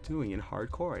stop doing in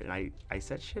hardcore. And I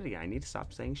said shit again. I need to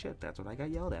stop saying shit. That's what I got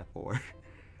yelled at for.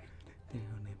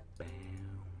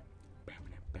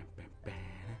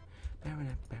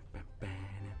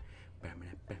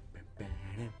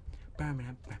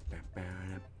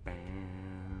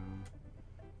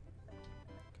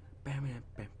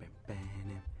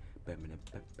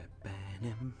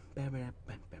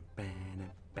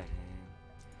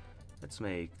 Let's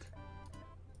make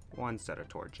one set of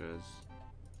torches.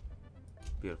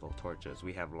 Beautiful torches.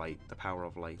 We have light, the power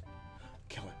of light.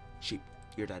 Kill it. Sheep.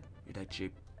 You're dead. You're dead,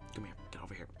 sheep. Come here. Get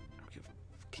over here. I'll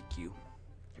kick you.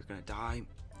 You're gonna die.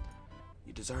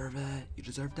 You deserve it. You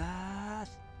deserve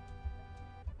death.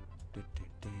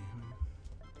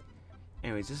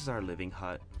 Anyways, this is our living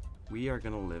hut. We are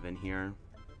gonna live in here.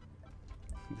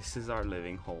 This is our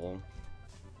living hole.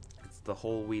 It's the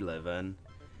hole we live in.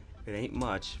 It ain't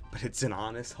much, but it's an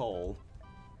honest hole.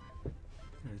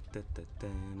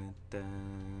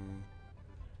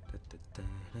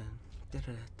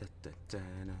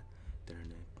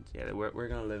 Yeah, we're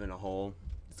gonna live in a hole.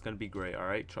 It's gonna be great,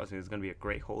 alright? Trust me, it's gonna be a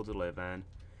great hole to live in.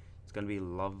 It's gonna be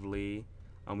lovely.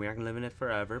 We aren't gonna live in it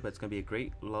forever, but it's gonna be a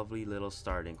great, lovely little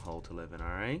starting hole to live in,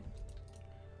 alright?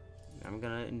 I'm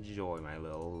gonna enjoy my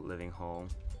little living hole.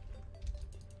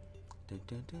 I'm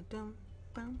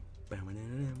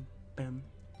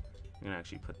gonna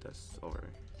actually put this over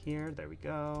here. There we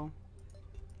go.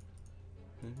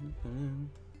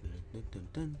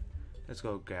 Let's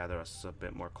go gather us a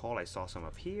bit more coal. I saw some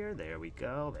up here. There we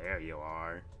go. There you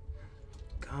are.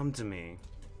 Come to me.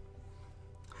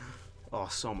 Oh,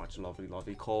 so much lovely,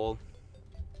 lovely coal.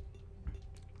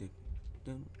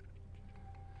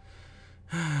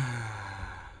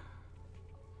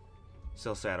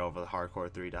 Still sad over the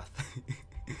Hardcore 3 death.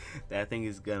 That thing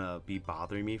is gonna be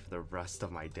bothering me for the rest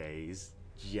of my days.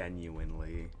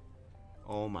 Genuinely.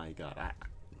 Oh my god.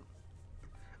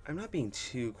 I'm not being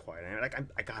too quiet.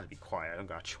 I gotta be quiet. I don't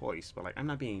got a choice. But like, I'm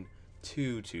not being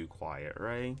too quiet,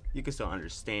 right? You can still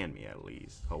understand me at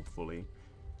least, hopefully.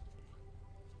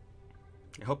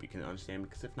 I hope you can understand me,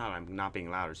 because if not, I'm not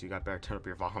being louder, so you got better turn up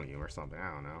your volume or something.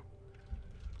 I don't know.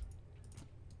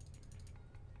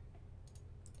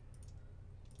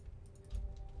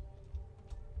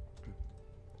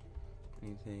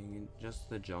 Anything? Just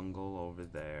the jungle over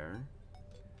there.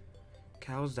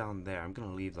 Cows down there. I'm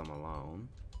gonna leave them alone.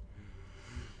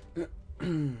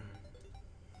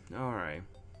 Alright.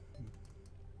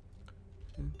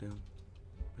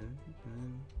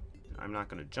 I'm not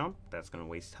gonna jump. That's gonna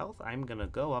waste health. I'm gonna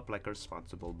go up like a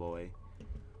responsible boy.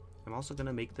 I'm also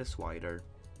gonna make this wider,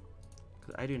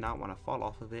 because I do not want to fall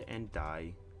off of it and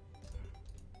die.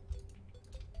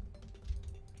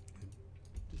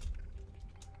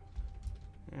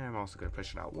 And I'm also gonna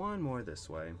push it out one more this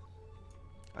way.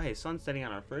 Okay, sun setting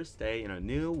on our first day in a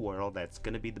new world. That's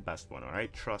gonna be the best one,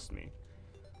 alright? Trust me.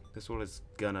 This world is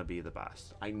gonna be the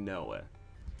best. I know it.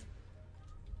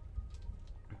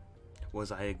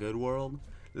 Was I a good world?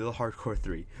 Little Hardcore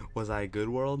 3. Was I a good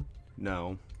world?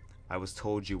 No. I was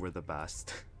told you were the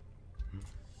best.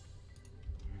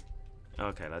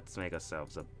 Okay, let's make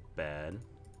ourselves a bed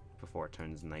before it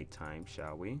turns nighttime,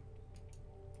 shall we?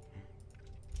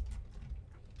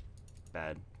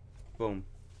 Bed. Boom.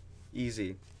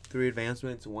 Easy. 3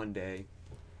 advancements, 1 day.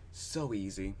 So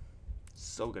easy.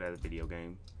 So good at a video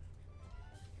game.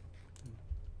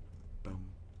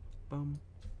 Boom. Boom.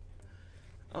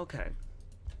 Okay.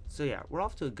 So yeah, we're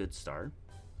off to a good start.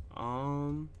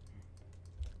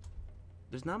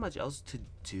 There's not much else to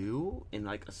do in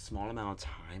like a small amount of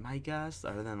time, I guess,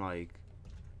 other than like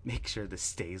make sure this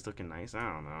stays looking nice.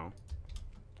 I don't know.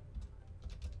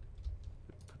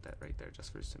 Put that right there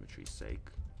just for symmetry's sake.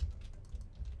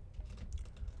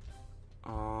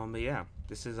 But yeah,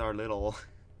 this is our little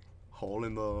hole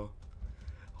in the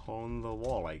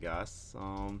wall, I guess.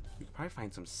 We could probably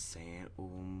find some sand.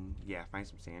 Yeah, find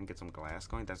some sand, get some glass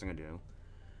going. That's what I'm gonna do.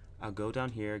 I'll go down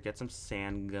here, get some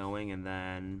sand going, and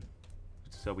then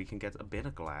so we can get a bit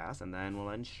of glass, and then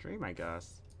we'll end stream, I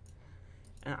guess.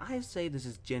 And I say this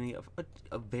is Jenny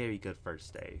a very good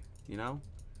first day, you know?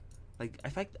 Like,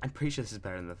 in fact, I'm pretty sure this is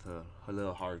better than the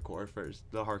Little Hardcore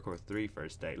 3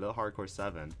 first day. Little Hardcore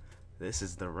 7. This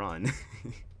is the run.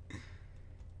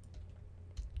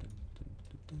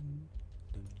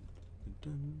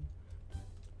 Boom,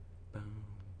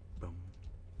 boom.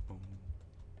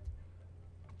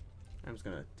 I'm just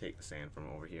gonna take the sand from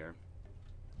over here,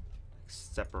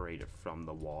 separate it from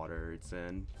the water it's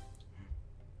in.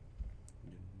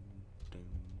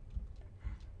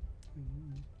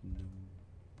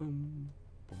 Boom,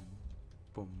 boom,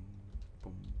 boom,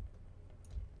 boom,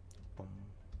 boom, boom,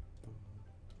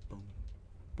 boom,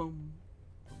 boom,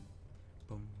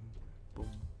 boom,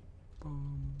 boom,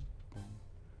 boom.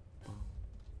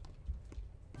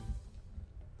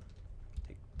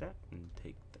 Take that and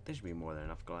take that. There should be more than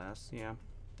enough glass. Yeah,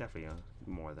 definitely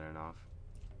more than enough.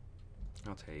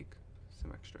 I'll take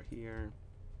some extra here.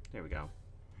 There we go.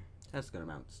 That's good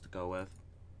amounts to go with.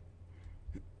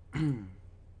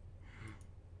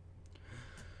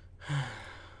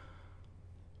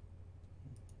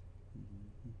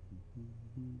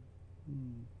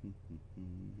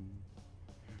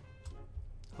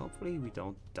 Hopefully we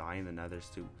don't die in the Nether's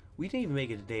too. We didn't even make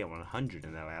it to day 100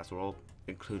 in that last world,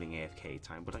 including AFK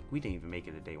time, but like we didn't even make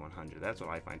it to day 100. That's what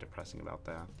I find depressing about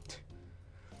that.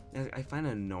 I find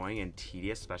it annoying and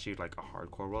tedious, especially like a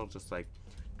hardcore world, just like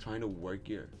trying to work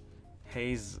your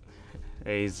haze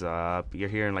up. You're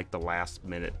hearing like the last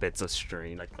minute bits of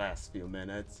stream, like last few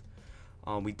minutes.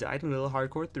 We died in Little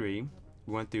Hardcore 3.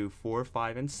 We went through 4,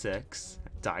 5, and 6.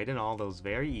 Died in all those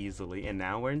very easily, and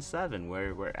now we're in 7,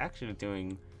 where we're actually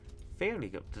doing fairly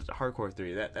good. Hardcore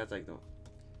 3. That's like the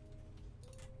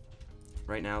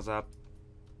right now's up.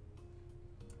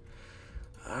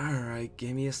 Alright,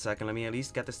 give me a second. Let me at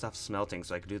least get this stuff smelting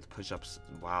so I can do the push-ups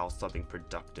while something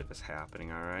productive is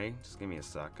happening, alright? Just give me a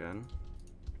second.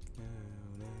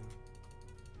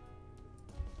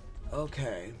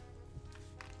 Okay.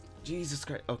 Jesus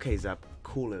Christ. Okay, Zep,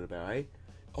 cool it a bit, alright?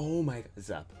 Oh my god,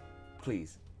 Zep,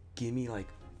 please, give me like,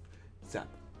 Zep,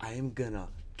 I am gonna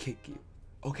kick you.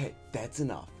 Okay, that's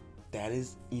enough. That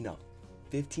is enough.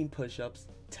 15 push-ups,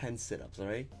 10 sit-ups,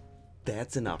 alright?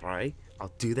 That's enough, alright?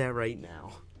 I'll do that right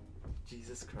now.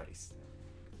 Jesus Christ.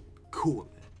 Cool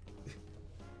it.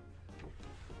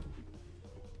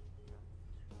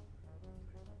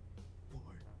 4,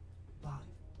 5,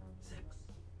 6,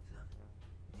 7,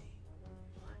 8,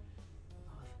 9,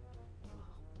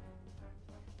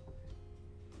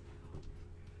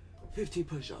 12. 15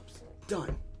 push-ups.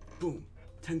 Done. Boom.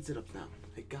 10 sit-ups now.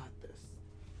 I got this.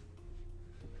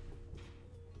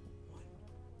 1, 3.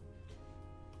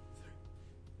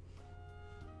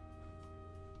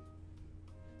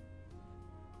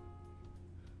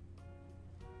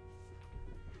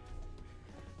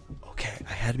 Okay,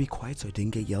 I had to be quiet so I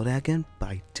didn't get yelled at again, but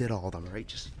I did all of them, right?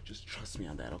 Just trust me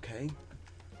on that, okay?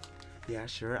 Yeah,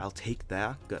 sure, I'll take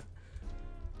that. Good.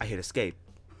 I hit escape.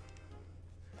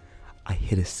 I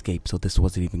hit escape, so this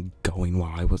wasn't even going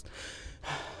while I was...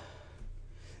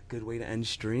 Good way to end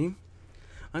stream.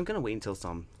 I'm gonna wait until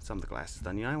some of the glass is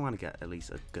done. You know, I want to get at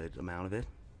least a good amount of it.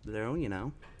 There, you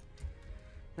know.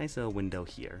 Nice little window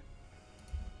here.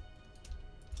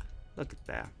 Look at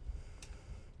that.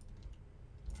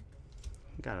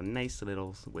 Got a nice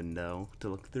little window to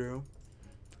look through.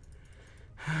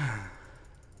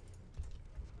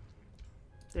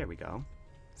 There we go.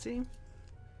 See?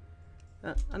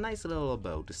 A nice little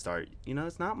abode to start. You know,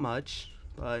 it's not much,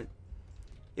 but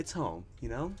it's home, you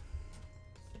know?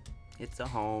 It's a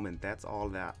home, and that's all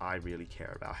that I really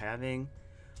care about. Having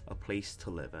a place to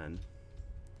live in.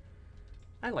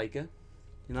 I like it,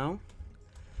 you know?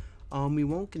 We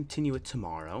won't continue it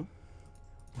tomorrow.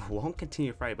 We won't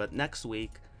continue Friday, but next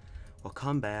week we'll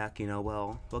come back, you know,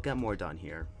 we'll get more done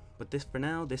here. But this, for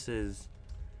now, this is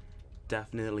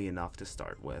definitely enough to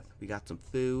start with. We got some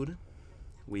food.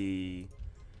 We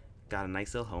got a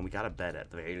nice little home. We got a bed at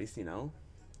the very least, you know.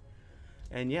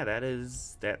 And yeah,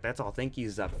 that's all. Thank you,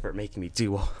 Zep, for making me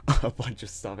do a bunch of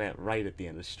stuff right at the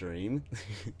end of the stream.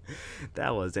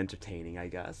 That was entertaining, I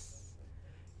guess.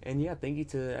 And yeah, thank you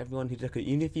to everyone who took it,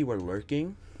 even if you were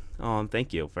lurking.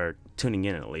 Thank you for tuning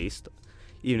in at least,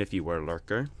 even if you were a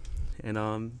lurker.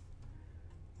 And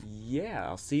yeah,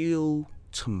 I'll see you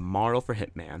tomorrow for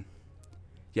Hitman.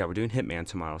 Yeah, we're doing Hitman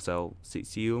tomorrow, so see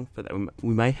you for that.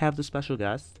 We might have the special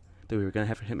guest that we were gonna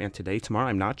have for Hitman today. Tomorrow,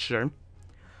 I'm not sure.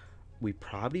 We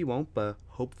probably won't, but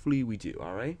hopefully we do.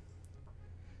 All right.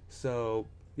 So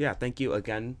yeah, thank you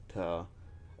again to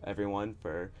everyone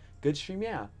for good stream.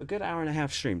 Yeah, a good hour and a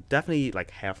half stream. Definitely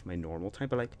like half my normal time,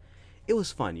 but like it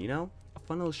was fun, you know. A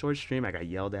fun little short stream. I got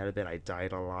yelled at a bit. I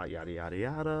died a lot. Yada yada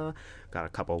yada. Got a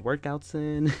couple workouts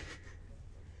in.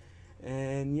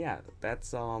 And yeah,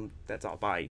 that's all.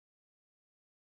 Bye.